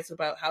poem. She writes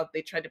about how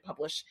they tried to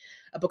publish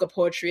a book of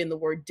poetry and the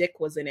word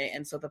dick was in it,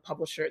 and so the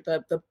publisher,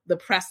 the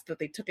press that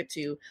they took it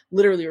to,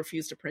 literally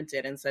refused to print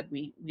it and said,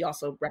 we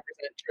also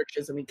represent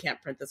churches and we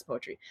can't print this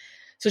poetry.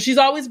 So she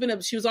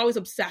was always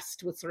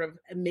obsessed with sort of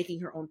making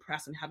her own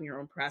press and having her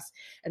own press.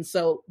 And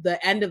so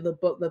the end of the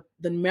book,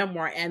 the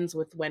memoir ends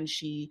with when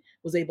she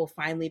was able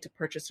finally to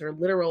purchase her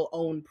literal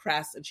own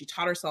press, and she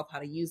taught herself how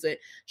to use it.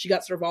 She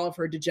got sort of all of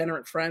her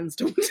degenerate friends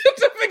to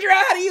figure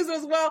out how to use it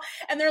as well.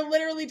 And they're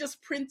literally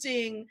just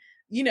printing,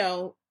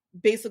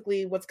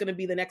 basically what's going to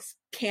be the next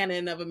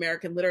canon of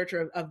American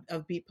literature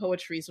of beat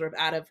poetry sort of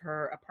out of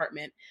her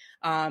apartment,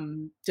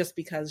 just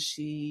because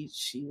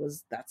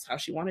that's how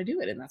she wanted to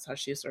do it, and that's how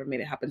she sort of made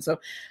it happen. So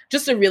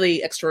just a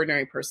really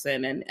extraordinary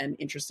person and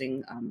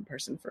interesting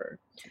person for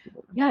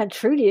people. Yeah,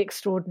 truly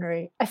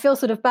extraordinary. I feel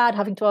sort of bad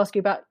having to ask you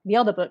about the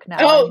other book now.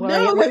 Oh,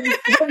 no. You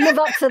don't live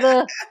up to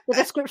the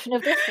description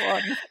of this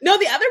one. No,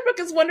 the other book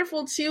is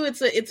wonderful too.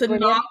 It's a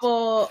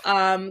novel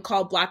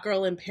called Black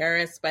Girl in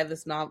Paris by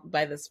this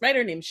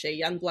writer named Shea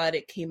Youngblood.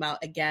 It came out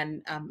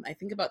again, I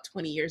think about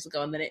 20 years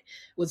ago, and then it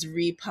was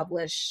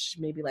republished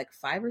maybe like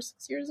 5 or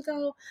 6 years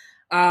ago.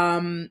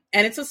 And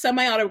it's a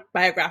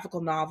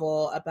semi-autobiographical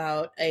novel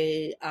about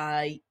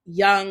a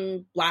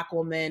young Black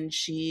woman.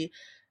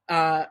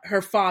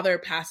 Her father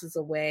passes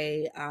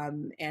away,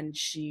 and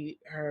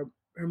her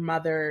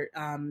mother,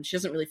 she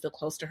doesn't really feel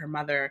close to her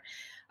mother.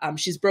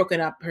 She's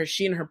broken up.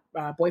 She and her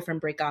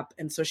boyfriend break up,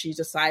 and so she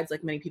decides,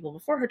 like many people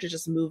before her, to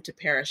just move to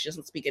Paris. She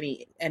doesn't speak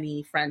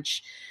any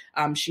French.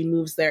 She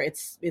moves there.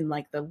 It's in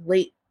like the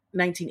late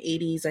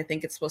 1980s, I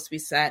think it's supposed to be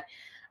set.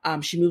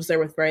 She moves there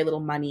with very little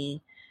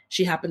money.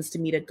 she happens to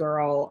meet a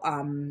girl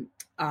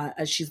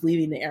as she's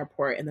leaving the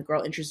airport, and the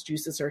girl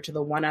introduces her to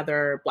the one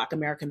other Black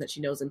American that she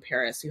knows in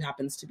Paris, who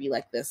happens to be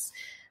like this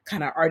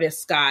kind of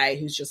artist guy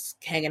who's just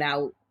hanging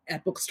out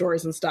at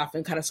bookstores and stuff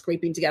and kind of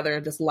scraping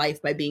together this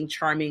life by being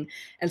charming.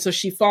 And so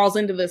she falls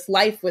into this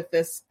life with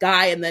this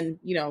guy, and then,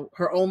 you know,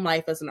 her own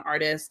life as an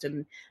artist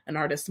and an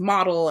artist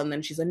model. And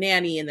then she's a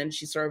nanny. And then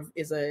she sort of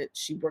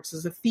she works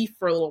as a thief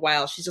for a little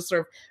while. She's just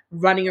sort of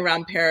running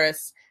around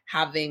Paris,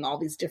 having all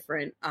these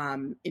different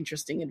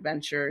interesting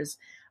adventures.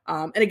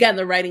 And again,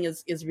 the writing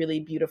is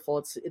really beautiful.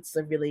 It's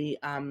a really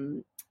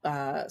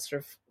sort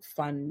of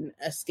fun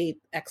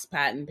escape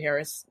expat in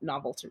Paris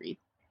novel to read.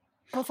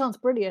 That sounds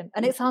brilliant.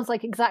 And it sounds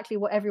like exactly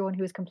what everyone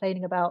who was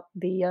complaining about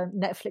the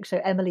Netflix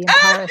show Emily in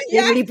Paris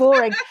is really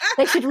boring.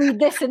 They should read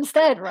this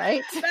instead,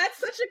 right? That's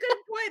such a good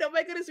point. Oh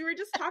my goodness. We were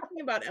just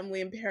talking about Emily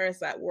in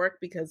Paris at work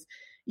because,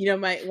 you know,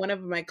 one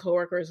of my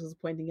coworkers was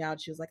pointing out,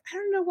 she was like, I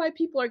don't know why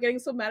people are getting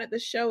so mad at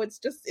this show. It's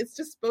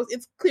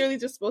clearly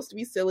just supposed to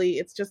be silly.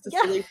 It's just a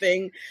silly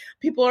thing.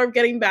 People are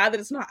getting mad that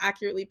it's not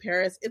accurately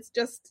Paris. It's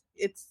just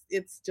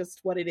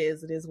what it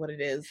is. It is what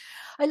it is.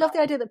 I love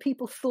the idea that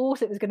people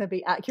thought it was going to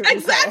be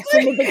accurately Paris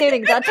in the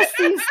beginning. That just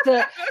seems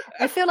to,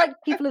 I feel like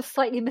people have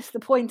slightly missed the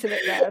point of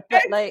it there.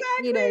 But like,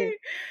 you know,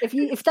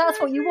 if that's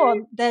what you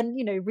want, then,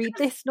 you know, read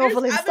this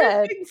novel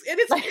instead. And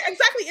it's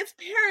exactly, it's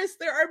Paris.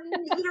 There are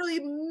literally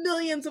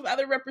millions of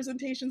other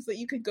representations that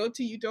you could go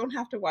to. You don't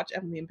have to watch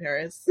Emily in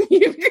Paris.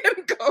 You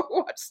can go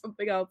watch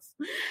something else.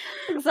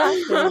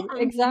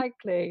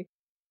 Exactly.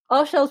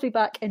 Our shelves will be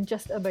back in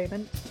just a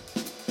moment.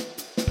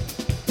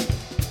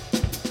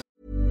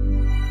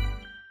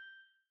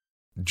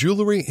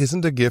 Jewelry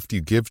isn't a gift you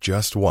give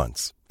just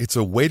once. It's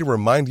a way to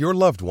remind your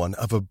loved one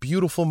of a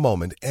beautiful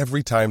moment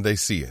every time they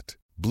see it.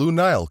 Blue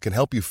Nile can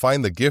help you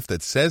find the gift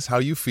that says how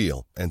you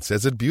feel and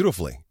says it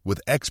beautifully, with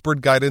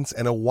expert guidance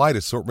and a wide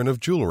assortment of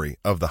jewelry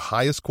of the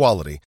highest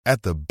quality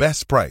at the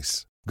best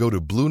price. Go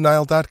to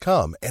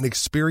BlueNile.com and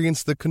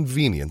experience the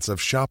convenience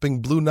of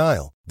shopping Blue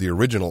Nile, the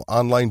original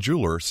online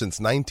jeweler since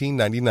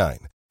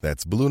 1999.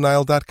 That's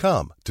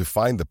BlueNile.com to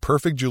find the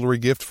perfect jewelry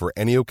gift for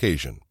any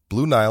occasion.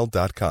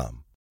 BlueNile.com.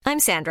 I'm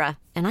Sandra,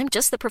 and I'm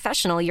just the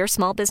professional your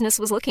small business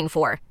was looking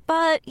for.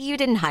 But you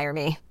didn't hire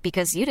me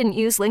because you didn't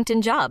use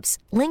LinkedIn Jobs.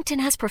 LinkedIn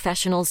has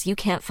professionals you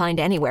can't find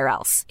anywhere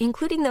else,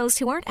 including those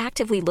who aren't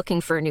actively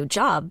looking for a new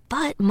job,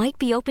 but might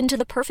be open to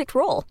the perfect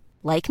role,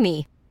 like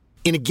me.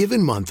 In a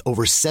given month,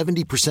 over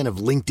 70% of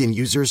LinkedIn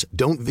users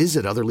don't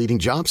visit other leading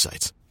job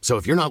sites. So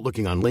if you're not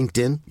looking on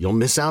LinkedIn, you'll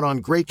miss out on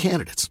great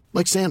candidates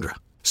like Sandra.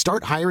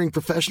 Start hiring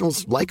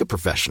professionals like a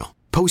professional.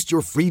 Post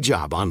your free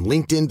job on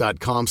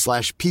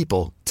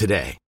linkedin.com/people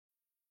today.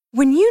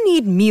 When you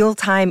need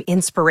mealtime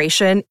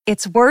inspiration,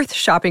 it's worth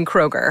shopping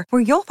Kroger,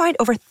 where you'll find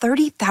over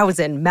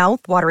 30,000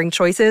 mouth-watering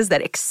choices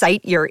that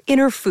excite your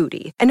inner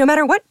foodie. And no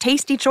matter what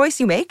tasty choice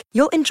you make,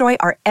 you'll enjoy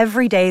our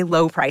everyday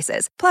low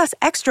prices, plus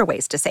extra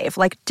ways to save,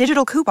 like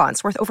digital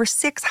coupons worth over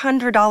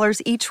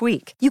 $600 each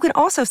week. You can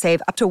also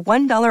save up to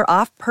 $1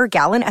 off per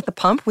gallon at the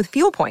pump with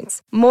fuel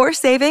points. More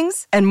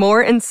savings and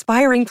more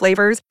inspiring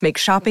flavors make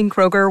shopping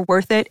Kroger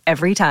worth it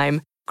every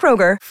time.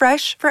 Kroger,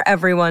 fresh for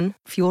everyone.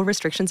 Fuel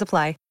restrictions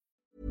apply.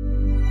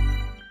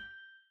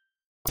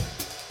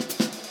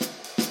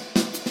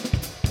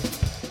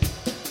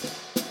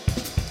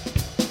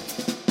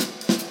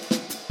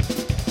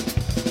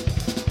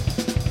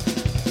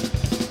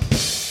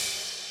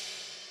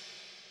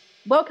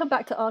 Welcome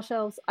back to Our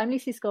Shelves. I'm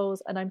Lucy Scholes,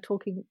 and I'm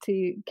talking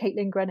to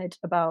Caitlin Greenidge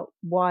about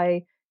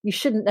why you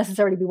shouldn't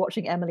necessarily be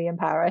watching Emily in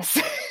Paris.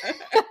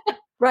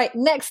 Right,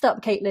 next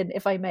up, Caitlin,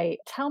 if I may,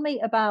 tell me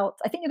about,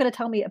 I think you're going to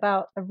tell me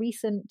about a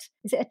recent,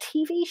 is it a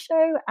TV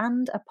show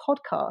and a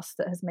podcast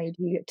that has made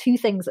you, two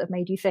things that have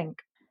made you think?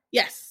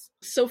 Yes.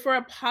 So for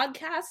a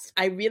podcast,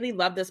 I really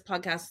love this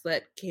podcast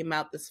that came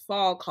out this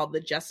fall called The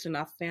Just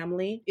Enough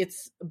Family.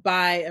 It's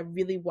by a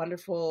really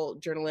wonderful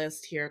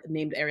journalist here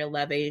named Ariel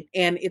Levy.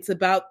 And it's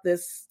about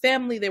this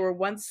family. They were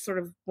once sort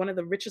of one of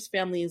the richest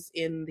families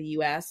in the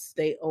US.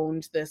 They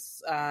owned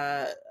this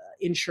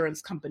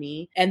insurance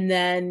company. And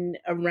then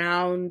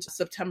around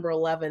September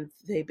 11th,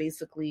 they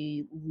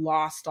basically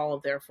lost all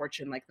of their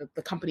fortune. Like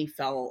the company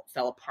fell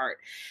apart.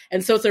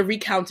 And so it's a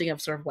recounting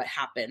of sort of what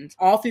happened,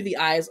 all through the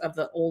eyes of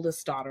the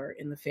oldest daughter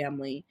in the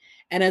family.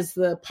 And as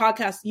the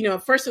podcast, you know,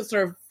 at first it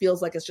sort of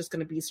feels like it's just going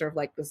to be sort of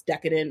like this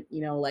decadent,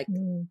 you know, like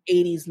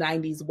 80s,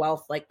 90s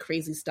wealth, like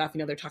crazy stuff. You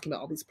know, they're talking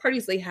about all these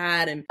parties they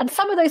had. And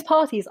some of those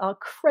parties are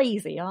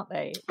crazy, aren't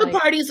they?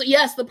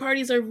 The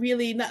parties are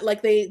really not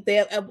like they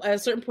at a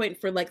certain point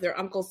for like their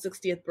uncle's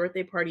 60th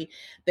birthday party,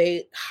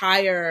 they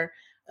hire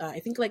I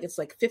think like it's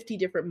like 50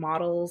 different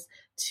models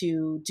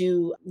to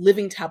do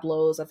living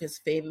tableaus of his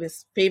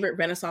favorite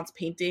Renaissance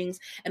paintings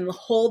and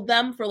hold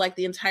them for like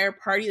the entire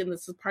party. And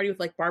this is a party with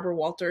like Barbara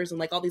Walters and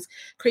like all these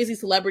crazy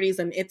celebrities.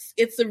 And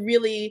it's a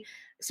really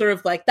sort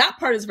of like, that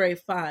part is very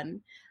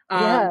fun.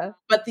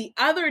 But the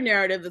other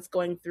narrative that's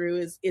going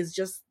through is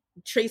just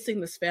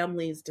tracing this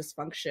family's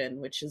dysfunction,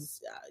 which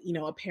is,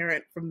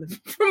 apparent from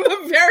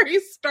the very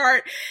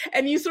start.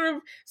 And you sort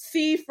of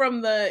see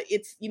from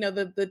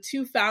the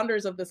two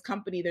founders of this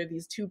company, they're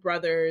these two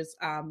brothers,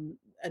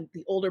 and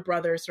the older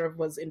brother sort of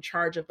was in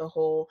charge of the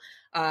whole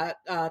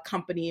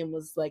company and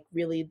was like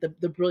really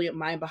the brilliant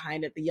mind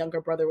behind it. The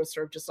younger brother was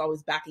sort of just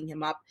always backing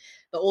him up.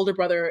 The older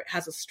brother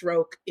has a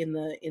stroke in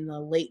the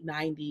late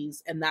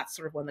 90s, and that's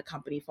sort of when the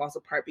company falls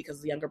apart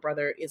because the younger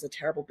brother is a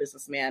terrible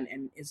businessman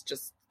and is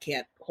just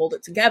can't hold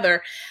it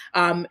together.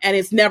 And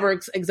it's never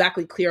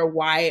exactly clear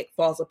why it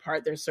falls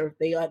apart. They're sort of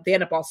they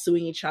end up all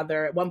suing each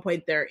other. At one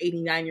point, their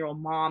 89-year-old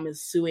mom is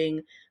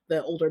suing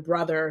the older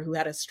brother who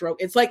had a stroke.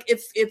 It's like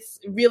it's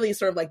really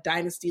sort of like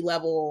dynasty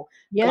level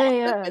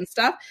and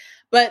stuff.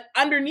 But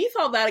underneath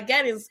all that,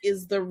 again,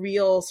 is the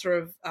real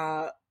sort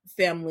of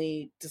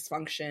family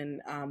dysfunction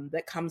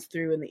that comes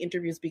through in the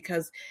interviews,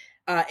 because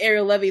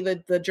Ariel Levy,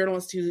 the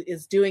journalist who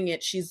is doing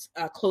it, she's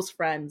close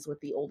friends with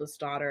the oldest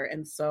daughter,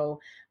 and so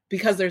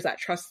because there's that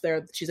trust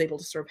there, she's able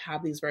to sort of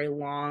have these very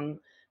long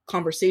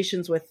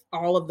conversations with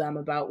all of them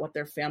about what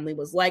their family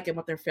was like and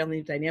what their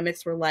family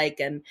dynamics were like.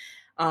 And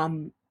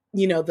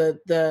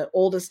the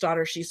oldest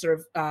daughter, she's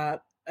sort of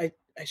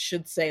I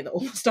should say the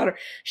oldest daughter,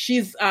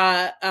 she's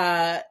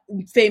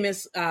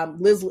famous.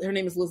 Liz, her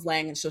name is Liz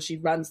Lang, and so she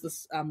runs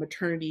this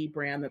maternity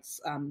brand that's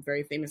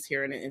very famous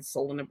here, and it's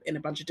sold in a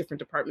bunch of different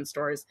department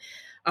stores.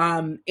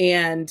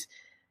 And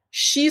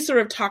she sort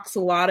of talks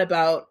a lot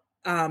about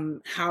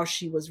how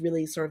she was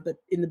really sort of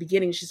in the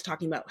beginning, she's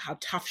talking about how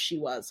tough she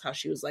was, how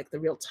she was like the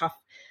real tough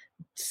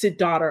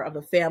daughter of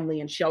the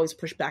family, and she always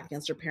pushed back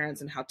against her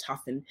parents, and how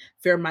tough and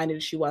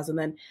fair-minded she was. And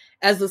then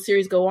as the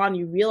series go on,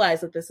 you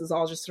realize that this is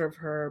all just sort of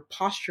her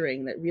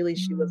posturing, that really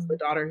she was the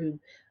daughter who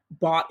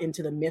bought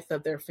into the myth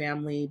of their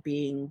family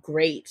being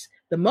great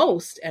the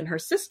most, and her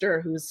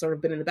sister, who's sort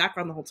of been in the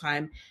background the whole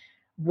time,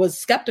 was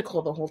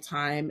skeptical the whole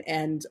time,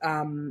 and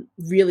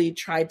really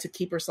tried to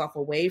keep herself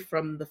away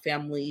from the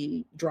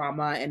family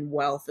drama and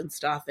wealth and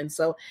stuff. And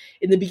so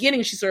in the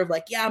beginning, she's sort of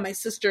like, yeah, my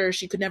sister,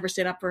 she could never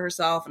stand up for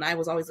herself, and I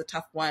was always a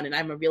tough one, and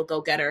I'm a real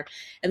go-getter.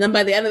 And then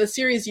by the end of the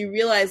series, you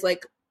realize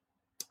like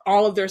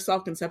all of their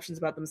self-conceptions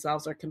about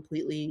themselves are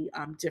completely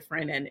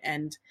different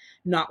and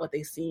not what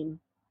they seem.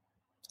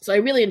 So I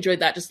really enjoyed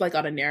that, just like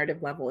on a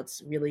narrative level.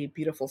 It's really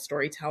beautiful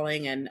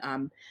storytelling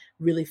and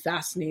really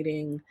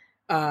fascinating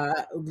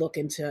look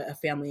into a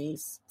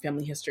family's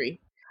family history.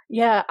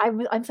 Yeah,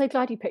 I'm so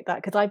glad you picked that,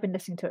 because I've been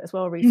listening to it as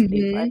well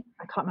recently.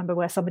 I can't remember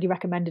where somebody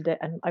recommended it,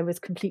 and I was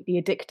completely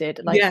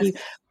addicted.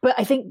 But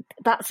I think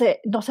that's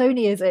it. Not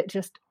only is it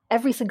just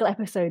every single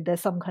episode,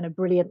 there's some kind of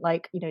brilliant,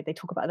 they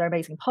talk about their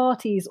amazing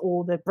parties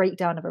or the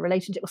breakdown of a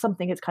relationship or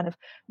something. It's kind of,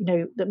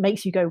 that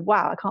makes you go,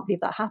 wow, I can't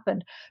believe that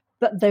happened.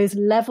 But those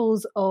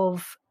levels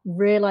of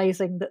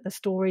realizing that the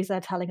stories they're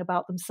telling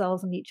about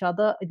themselves and each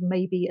other, it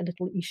may be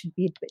you should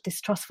be a bit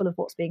distrustful of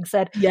what's being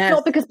said. Yes.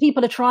 Not because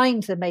people are trying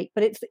to make,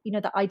 but it's,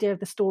 the idea of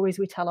the stories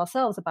we tell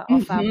ourselves about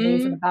our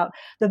families and about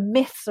the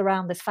myths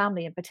around this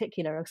family in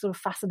particular are sort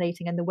of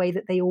fascinating, and the way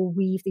that they all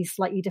weave these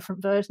slightly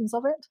different versions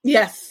of it.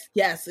 Yes.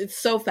 It's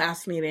so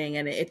fascinating.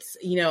 And it's,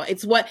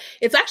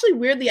 it's actually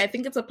weirdly, I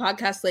think it's a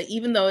podcast that,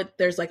 even though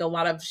there's like a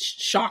lot of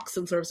shocks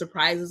and sort of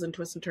surprises and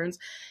twists and turns,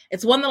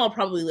 it's one that I'll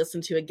probably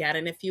listen to again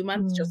in a few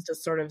months, just to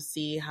sort of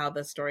see how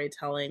the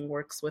storytelling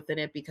works within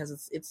it,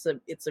 because it's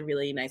a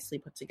really nicely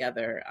put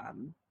together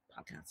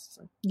podcast.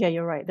 So. Yeah,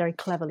 you're right. Very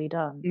cleverly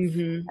done.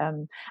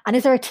 And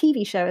is there a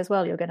TV show as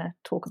well you're going to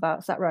talk about?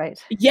 Is that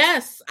right?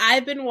 Yes,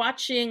 I've been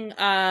watching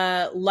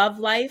Love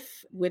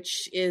Life,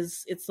 which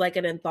it's like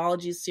an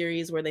anthology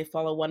series where they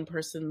follow one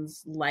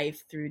person's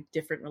life through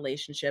different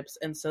relationships.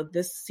 And so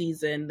this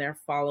season they're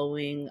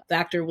following the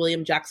actor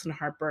William Jackson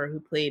Harper, who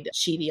played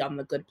Chidi on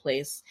The Good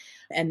Place,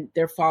 and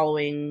they're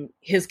following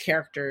his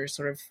character,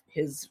 sort of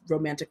his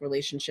romantic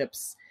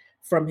relationships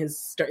from it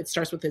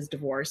starts with his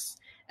divorce,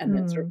 and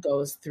then sort of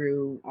goes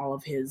through all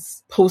of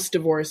his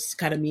post-divorce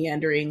kind of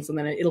meanderings, and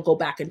then it'll go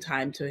back in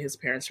time to his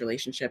parents'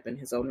 relationship and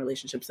his own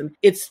relationships. And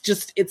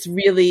it's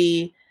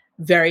really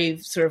very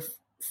sort of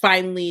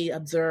finely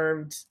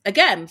observed,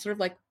 again, sort of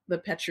like the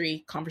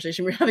Petrie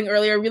conversation we were having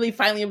earlier, really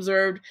finely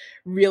observed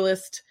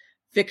realist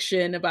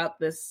fiction about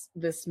this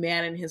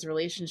man and his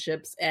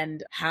relationships,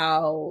 and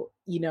how,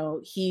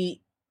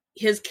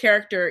 his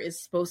character is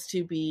supposed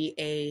to be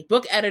a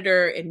book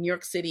editor in New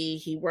York City.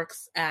 He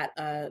works at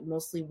a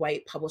mostly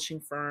white publishing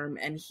firm,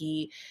 and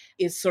he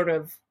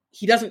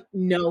doesn't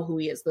know who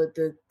he is.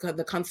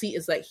 The conceit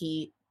is that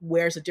he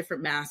wears a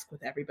different mask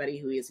with everybody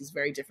who he is. He's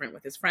very different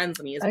with his friends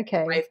than he is with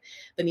his wife,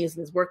 than he is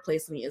in his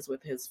workplace, than he is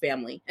with his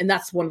family. And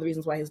that's one of the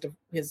reasons why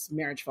his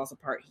marriage falls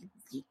apart.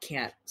 He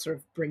can't sort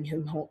of bring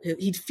him whole.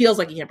 He feels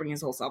like he can't bring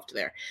his whole self to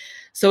there.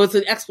 So it's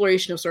an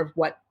exploration of sort of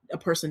what a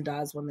person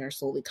does when they're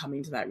slowly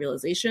coming to that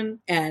realization.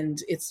 And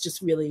it's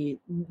just really,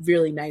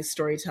 really nice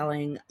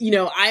storytelling. You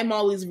know, I'm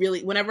always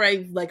really, whenever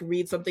I like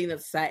read something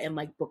that's set in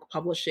like book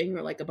publishing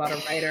or like about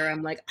a writer,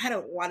 I'm like, I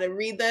don't want to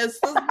read this.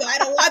 I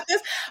don't want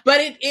this. But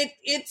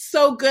it's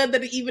so good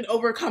that it even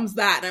overcomes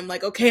that. And I'm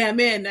like, okay, I'm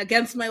in.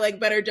 Against my like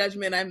better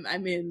judgment,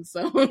 I'm in.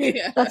 So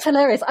yeah. That's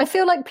hilarious. I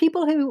feel like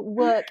people who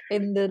work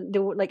in the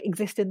like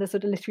exist in the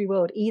sort of literary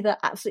world either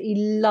absolutely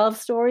love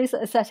stories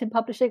that are set in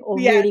publishing or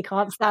really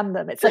can't stand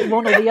them. It's like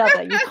one or the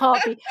other. You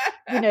can't be,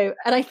 you know,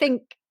 and I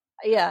think,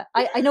 yeah,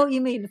 I know what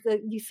you mean.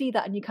 You see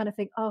that and you kind of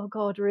think, oh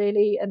God,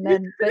 really? And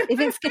then, but if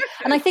it's good,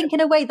 and I think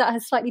in a way that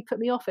has slightly put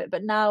me off it,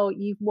 but now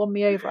you've won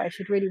me over. I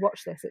should really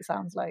watch this, it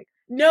sounds like.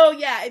 No,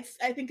 yeah,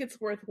 I think it's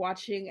worth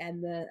watching,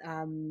 and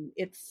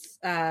it's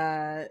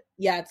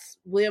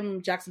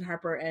William Jackson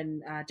Harper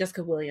and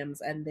Jessica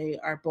Williams, and they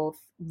are both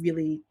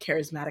really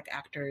charismatic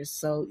actors.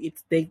 So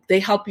they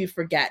help you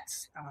forget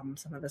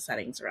some of the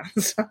settings around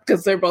stuff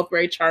because they're both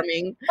very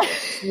charming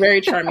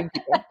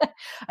people.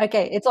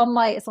 Okay, it's on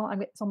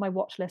my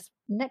watch list.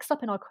 Next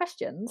up in our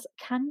questions,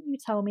 can you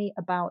tell me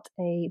about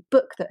a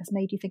book that has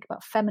made you think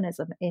about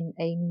feminism in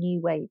a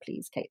new way,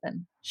 please,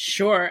 Caitlin?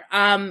 Sure.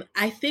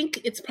 I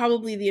think it's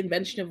probably The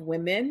Invention of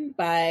Women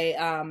by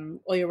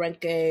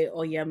Oyerenke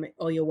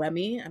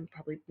Oyewemi. I'm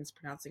probably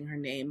mispronouncing her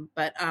name,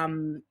 but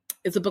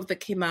it's a book that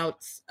came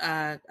out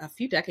a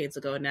few decades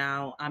ago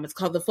now. It's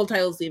called, the full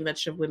title is The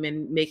Invention of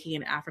Women, Making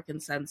an African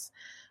Sense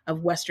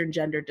of Western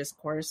Gender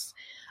Discourse.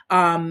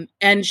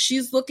 And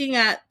she's looking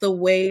at the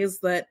ways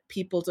that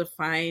people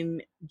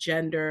define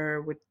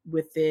gender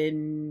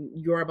within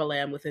Yoruba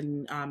land,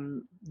 within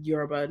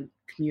Yoruba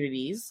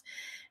communities.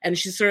 And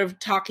she's sort of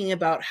talking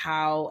about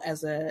how,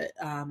 as a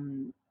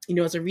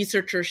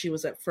researcher, she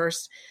was at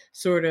first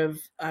sort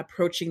of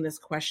approaching this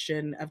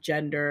question of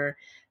gender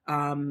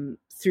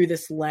through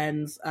this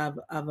lens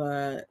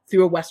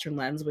through a Western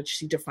lens, which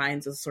she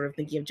defines as sort of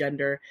thinking of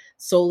gender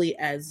solely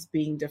as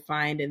being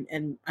defined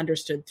and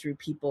understood through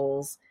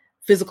people's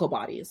physical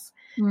bodies.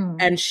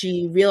 And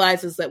she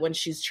realizes that when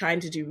she's trying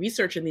to do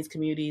research in these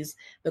communities,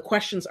 the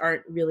questions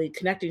aren't really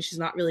connecting. She's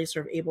not really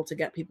sort of able to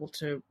get people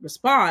to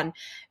respond.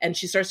 And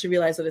she starts to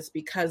realize that it's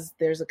because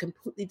there's a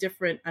completely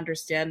different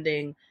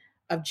understanding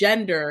of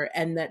gender,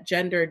 and that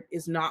gender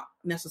is not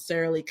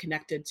necessarily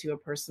connected to a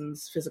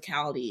person's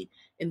physicality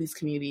in these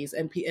communities.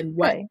 And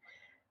what,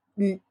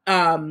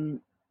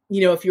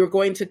 if you're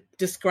going to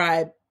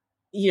describe,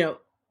 oftentimes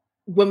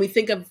when we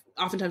think of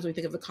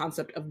the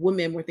concept of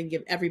women, we're thinking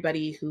of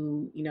everybody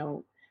who,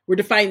 we're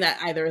defining that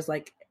either as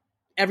like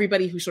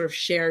everybody who sort of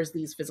shares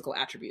these physical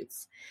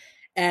attributes.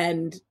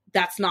 And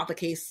that's not the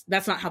case.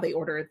 That's not how they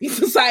order these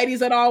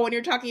societies at all. When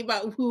you're talking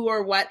about who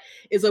or what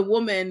is a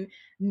woman,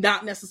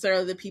 not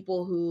necessarily the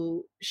people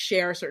who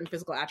share certain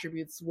physical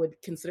attributes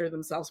would consider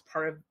themselves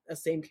part of a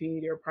same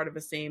community or part of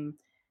a same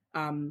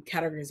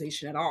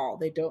categorization at all.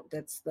 They don't.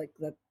 That's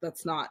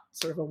that's not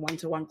sort of a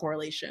one-to-one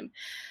correlation,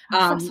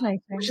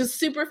 which is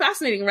super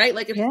fascinating, right?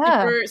 Like it's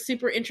super,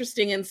 super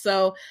interesting. And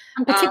so,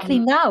 and particularly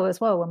now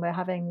as well, when we're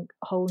having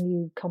whole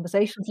new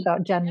conversations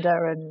about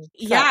gender and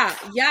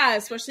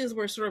especially as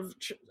we're sort of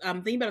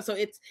thinking about it. So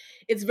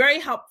it's very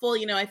helpful.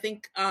 I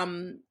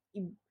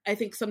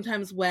think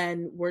sometimes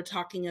when we're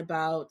talking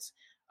about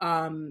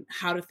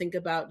how to think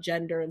about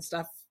gender and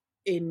stuff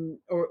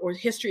or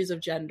histories of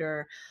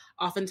gender,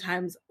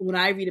 oftentimes when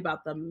I read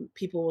about them,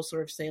 people will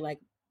sort of say like,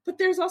 but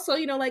there's also,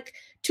 like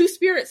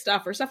two-spirit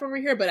stuff or stuff over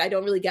here, but I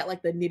don't really get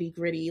like the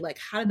nitty-gritty, like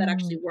how did that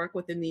actually work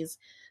within these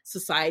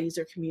societies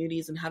or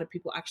communities, and how do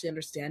people actually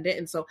understand it?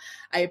 And so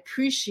I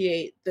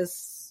appreciate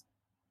this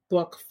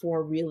book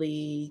for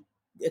really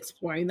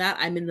exploring that.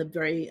 I'm in the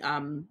very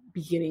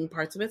beginning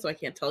parts of it, so I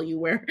can't tell you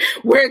where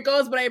it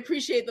goes, but I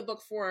appreciate the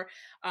book for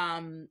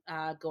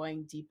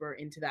going deeper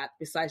into that,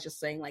 besides just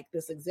saying like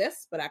this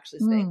exists, but actually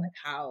saying like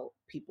how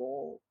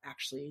people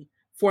actually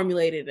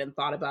formulated and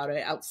thought about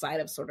it outside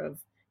of sort of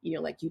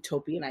like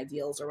utopian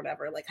ideals or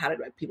whatever. Like how did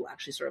people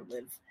actually sort of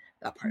live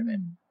that part of it?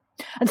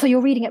 And so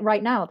you're reading it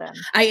right now then?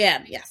 I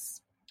am,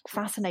 yes.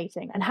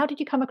 Fascinating. And how did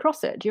you come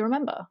across it? Do you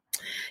remember?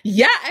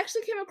 Yeah, I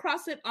actually came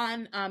across it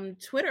on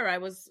Twitter. I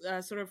was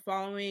sort of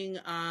following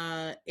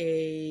I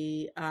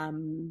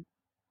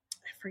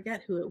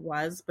forget who it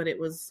was, but it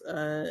was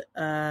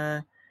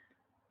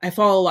I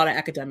follow a lot of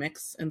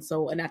academics, and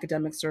so an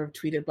academic sort of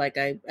tweeted like,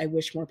 I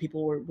wish more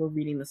people were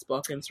reading this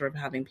book and sort of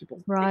having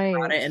people think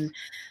about it. And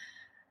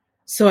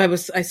so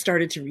I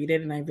started to read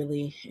it, and I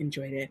really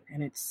enjoyed it,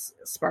 and it's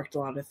sparked a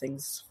lot of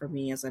things for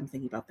me as I'm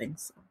thinking about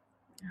things. So.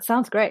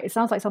 Sounds great. It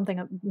sounds like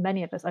something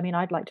many of us, I mean,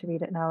 I'd like to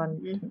read it now,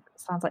 and it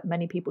sounds like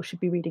many people should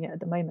be reading it at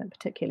the moment,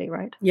 particularly,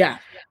 right? Yeah.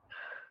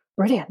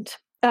 Brilliant.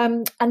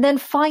 And then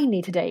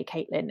finally today,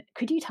 Caitlin,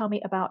 could you tell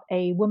me about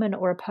a woman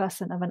or a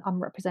person of an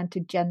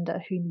unrepresented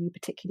gender whom you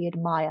particularly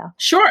admire?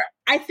 Sure.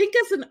 I think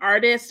as an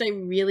artist, I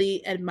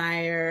really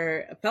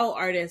admire a fellow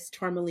artist,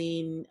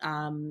 Tourmaline.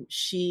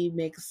 She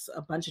makes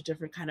a bunch of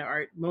different kind of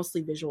art,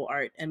 mostly visual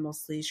art and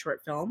mostly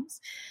short films.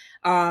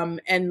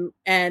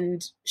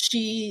 And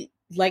she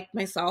like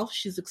myself,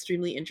 she's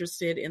extremely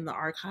interested in the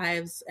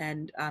archives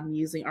and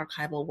using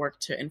archival work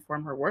to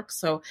inform her work.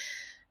 So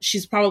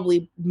she's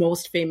probably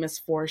most famous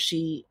for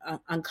she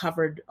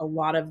uncovered a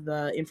lot of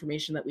the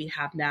information that we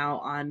have now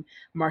on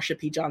Marsha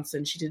P.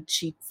 Johnson.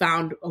 She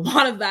found a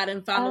lot of that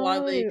and found a lot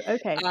of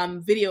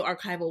the video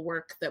archival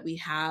work that we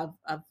have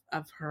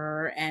of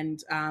her.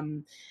 And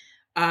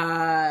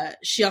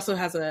she also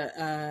has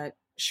a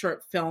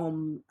short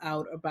film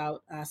out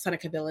about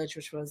Seneca Village,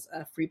 which was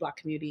a free Black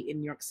community in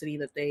New York City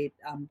that they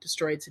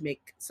destroyed to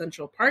make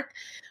Central Park.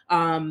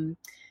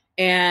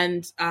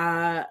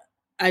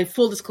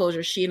 Full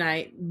disclosure, she and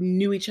I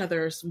knew each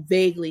other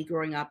vaguely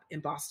growing up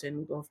in Boston.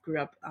 We both grew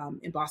up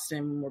in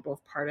Boston. We're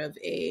both part of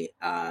a,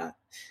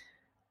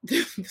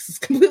 this is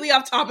completely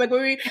off topic,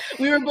 but we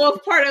were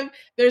both part of,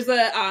 there's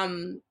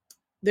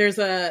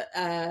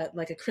a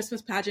like a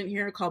Christmas pageant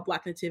here called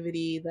Black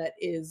Nativity that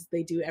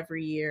they do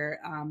every year.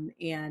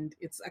 And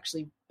it's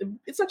actually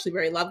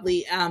very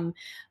lovely.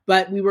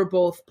 But we were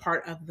both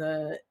part of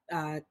the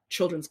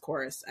children's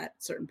chorus at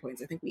certain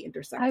points. I think we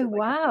intersected. Oh,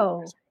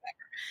 wow.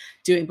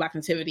 Doing Black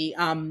Nativity.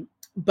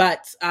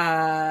 But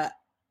I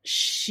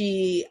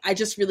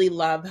just really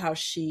love how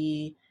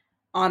she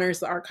honors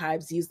the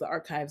archives, use the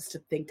archives to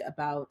think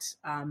about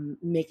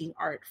making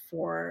art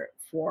for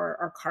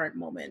our current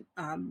moment.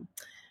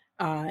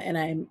 And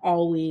I'm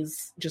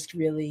always just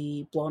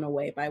really blown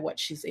away by what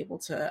she's able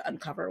to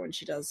uncover when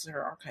she does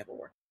her archival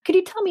work. Could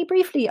you tell me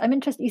briefly, I'm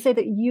interested, you say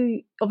that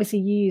you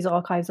use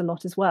archives a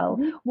lot as well.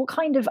 Mm-hmm. What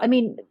kind of,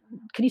 can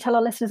you tell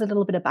our listeners a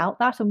little bit about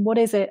that? And what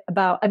is it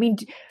about?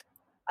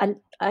 And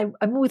I'm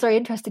always very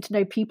interested to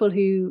know people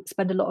who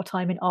spend a lot of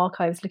time in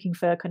archives looking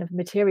for kind of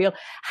material,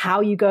 how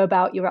you go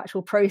about your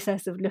actual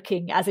process of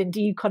looking, as in, do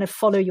you kind of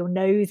follow your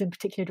nose in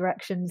particular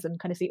directions and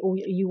kind of see, or are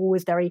you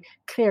always very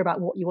clear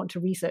about what you want to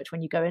research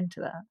when you go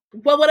into that?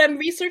 Well, when I'm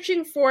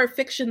researching for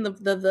fiction,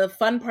 the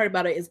fun part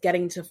about it is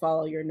getting to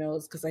follow your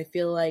nose, because I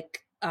feel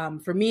like,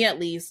 for me at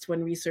least,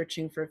 when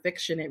researching for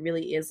fiction, it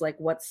really is like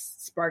what's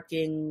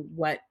sparking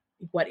what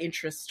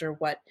interests or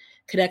what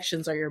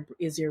connections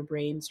is your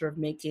brain sort of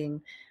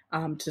making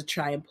to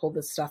try and pull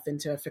this stuff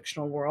into a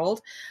fictional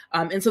world.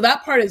 And so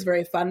that part is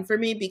very fun for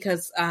me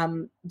because,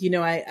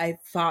 I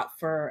thought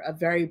for a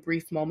very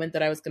brief moment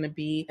that I was going to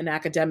be an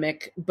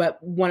academic,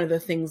 but one of the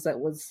things that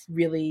was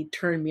really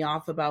turned me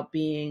off about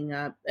being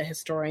a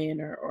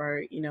historian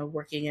or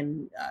working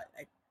in,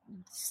 I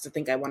used to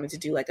think I wanted to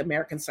do like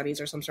American studies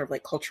or some sort of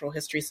like cultural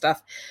history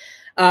stuff,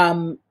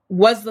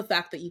 was the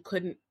fact that you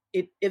couldn't,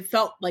 it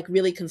felt like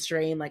really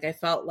constrained. Like I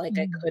felt like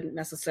I couldn't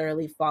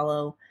necessarily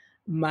follow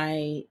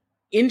my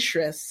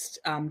interest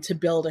to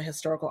build a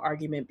historical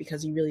argument,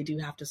 because you really do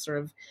have to sort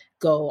of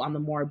go on the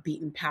more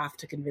beaten path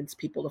to convince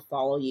people to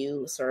follow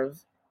you sort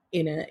of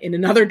in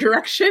another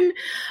direction.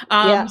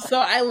 So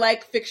I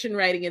like fiction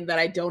writing in that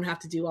I don't have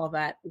to do all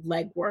that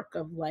legwork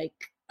of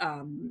like,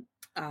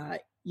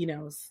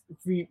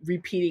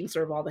 repeating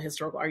sort of all the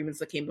historical arguments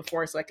that came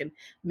before, so I can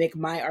make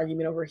my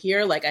argument over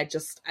here. Like I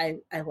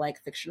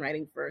like fiction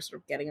writing for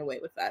sort of getting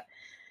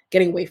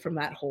away from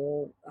that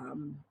whole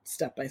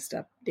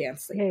step-by-step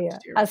dance thing. Yeah.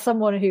 As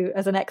someone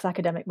as an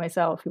ex-academic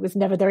myself, who was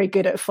never very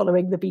good at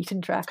following the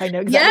beaten track, I know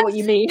exactly what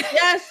you mean.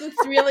 Yes,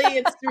 it's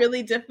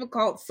really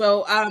difficult.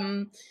 So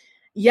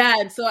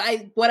and so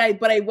what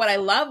I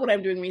love when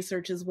I'm doing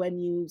research is when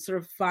you sort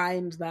of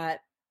find that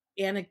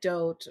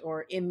anecdote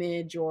or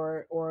image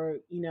or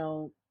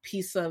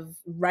piece of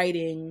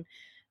writing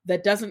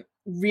that doesn't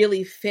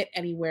really fit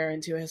anywhere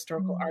into a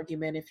historical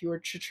argument. If you were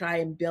to try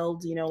and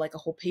build, like a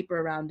whole paper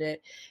around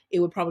it, it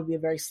would probably be a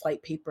very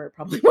slight paper. It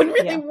probably wouldn't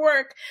really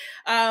work.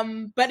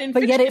 But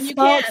yet it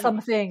sparks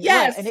something.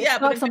 Yes, right? And it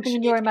sparks something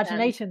in your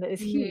imagination that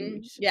is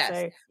huge. Yes,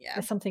 so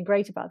there's something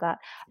great about that.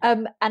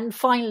 And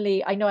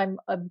finally, I know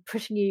I'm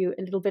pushing you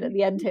a little bit at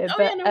the end here,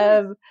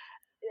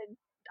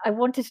 I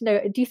wanted to know,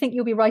 do you think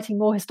you'll be writing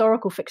more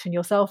historical fiction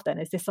yourself then?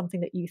 Is this something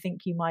that you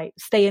think you might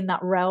stay in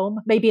that realm,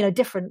 maybe in a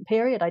different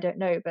period? I don't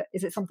know, but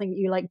is it something that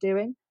you like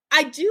doing?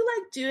 I do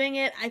like doing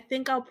it. I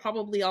think I'll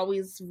probably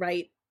always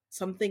write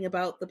something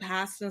about the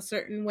past in a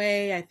certain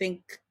way. I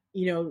think,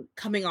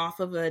 coming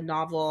off of a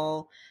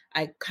novel,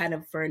 I kind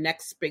of, for a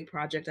next big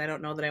project, I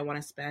don't know that I want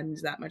to spend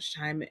that much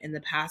time in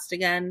the past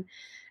again,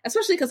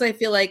 especially because I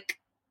feel like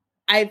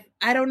I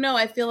don't know.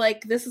 I feel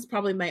like this is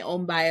probably my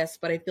own bias,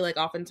 but I feel like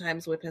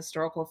oftentimes with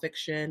historical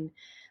fiction,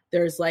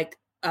 there's like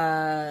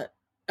a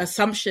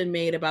assumption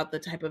made about the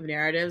type of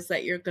narratives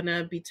that you're going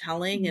to be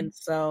telling. And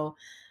so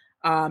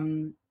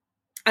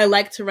I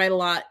like to write a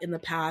lot in the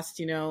past.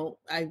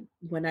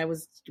 When I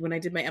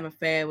did my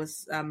MFA, I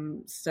was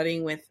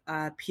studying with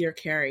Peter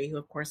Carey, who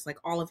of course, like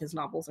all of his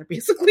novels are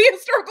basically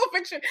historical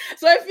fiction.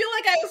 So I feel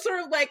like I was sort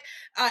of like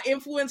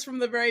influenced from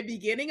the very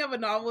beginning of a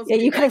novel. Yeah,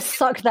 you kind of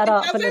sucked that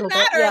up a little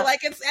bit. Yeah.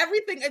 Like it's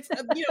everything. It's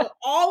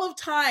all of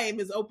time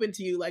is open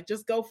to you. Like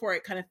just go for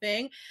it, kind of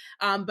thing.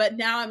 But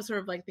now I'm sort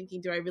of like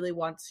thinking, do I really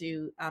want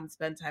to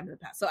spend time in the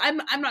past? So I'm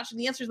not sure.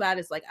 The answer to that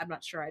is like I'm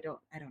not sure. I don't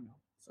know.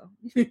 So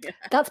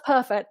That's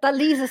perfect. That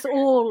leaves us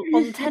all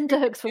on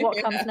tenterhooks for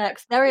what comes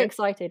next. Very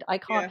excited. I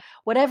can't,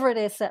 whatever it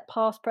is, set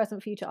past,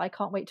 present, future, I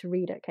can't wait to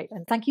read it,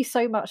 Caitlin. Thank you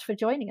so much for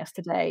joining us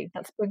today.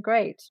 That's been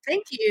great.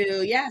 Thank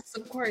you. Yes,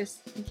 of course.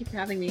 Thank you for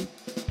having me.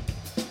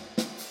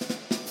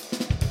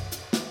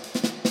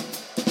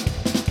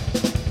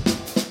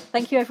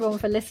 Thank you everyone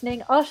for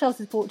listening. Our Shelves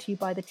is brought to you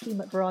by the team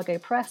at Virago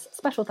Press.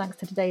 Special thanks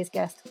to today's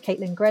guest,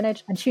 Caitlin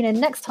Greenidge, and tune in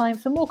next time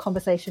for more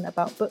conversation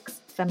about books,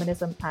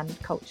 feminism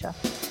and culture.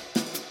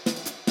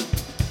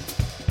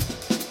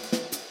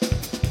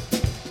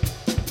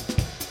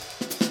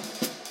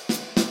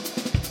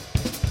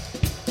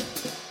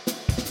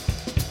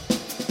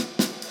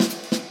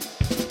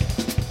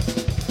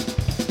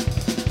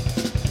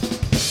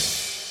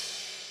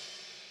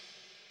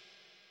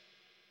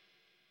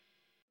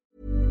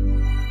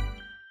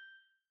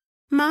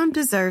 Mom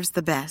deserves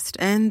the best,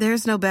 and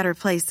there's no better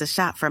place to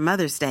shop for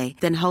Mother's Day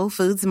than Whole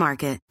Foods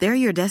Market. They're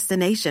your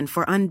destination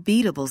for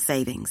unbeatable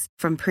savings,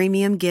 from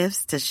premium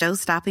gifts to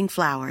show-stopping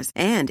flowers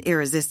and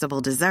irresistible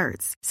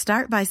desserts.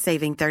 Start by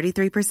saving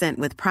 33%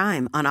 with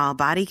Prime on all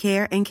body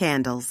care and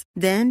candles.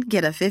 Then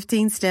get a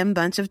 15-stem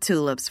bunch of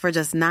tulips for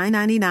just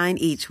 $9.99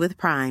 each with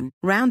Prime.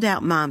 Round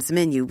out Mom's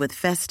menu with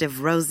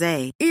festive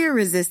rosé,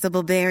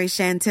 irresistible berry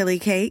chantilly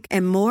cake,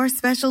 and more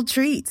special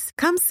treats.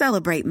 Come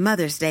celebrate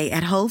Mother's Day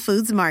at Whole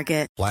Foods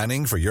Market.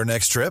 Planning for your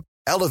next trip?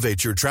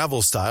 Elevate your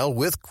travel style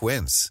with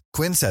Quince.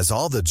 Quince has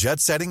all the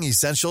jet-setting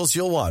essentials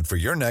you'll want for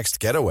your next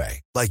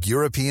getaway, like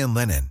European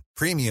linen,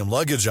 premium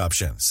luggage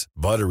options,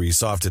 buttery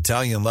soft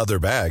Italian leather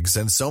bags,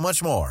 and so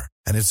much more.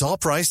 And it's all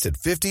priced at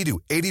 50 to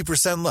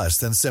 80% less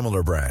than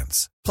similar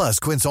brands. Plus,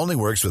 Quince only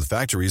works with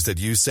factories that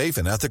use safe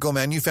and ethical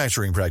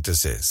manufacturing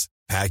practices.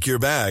 Pack your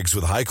bags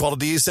with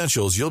high-quality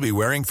essentials you'll be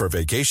wearing for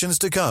vacations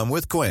to come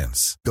with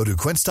Quince. Go to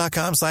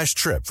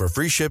quince.com/trip for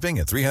free shipping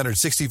and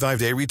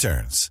 365-day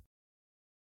returns.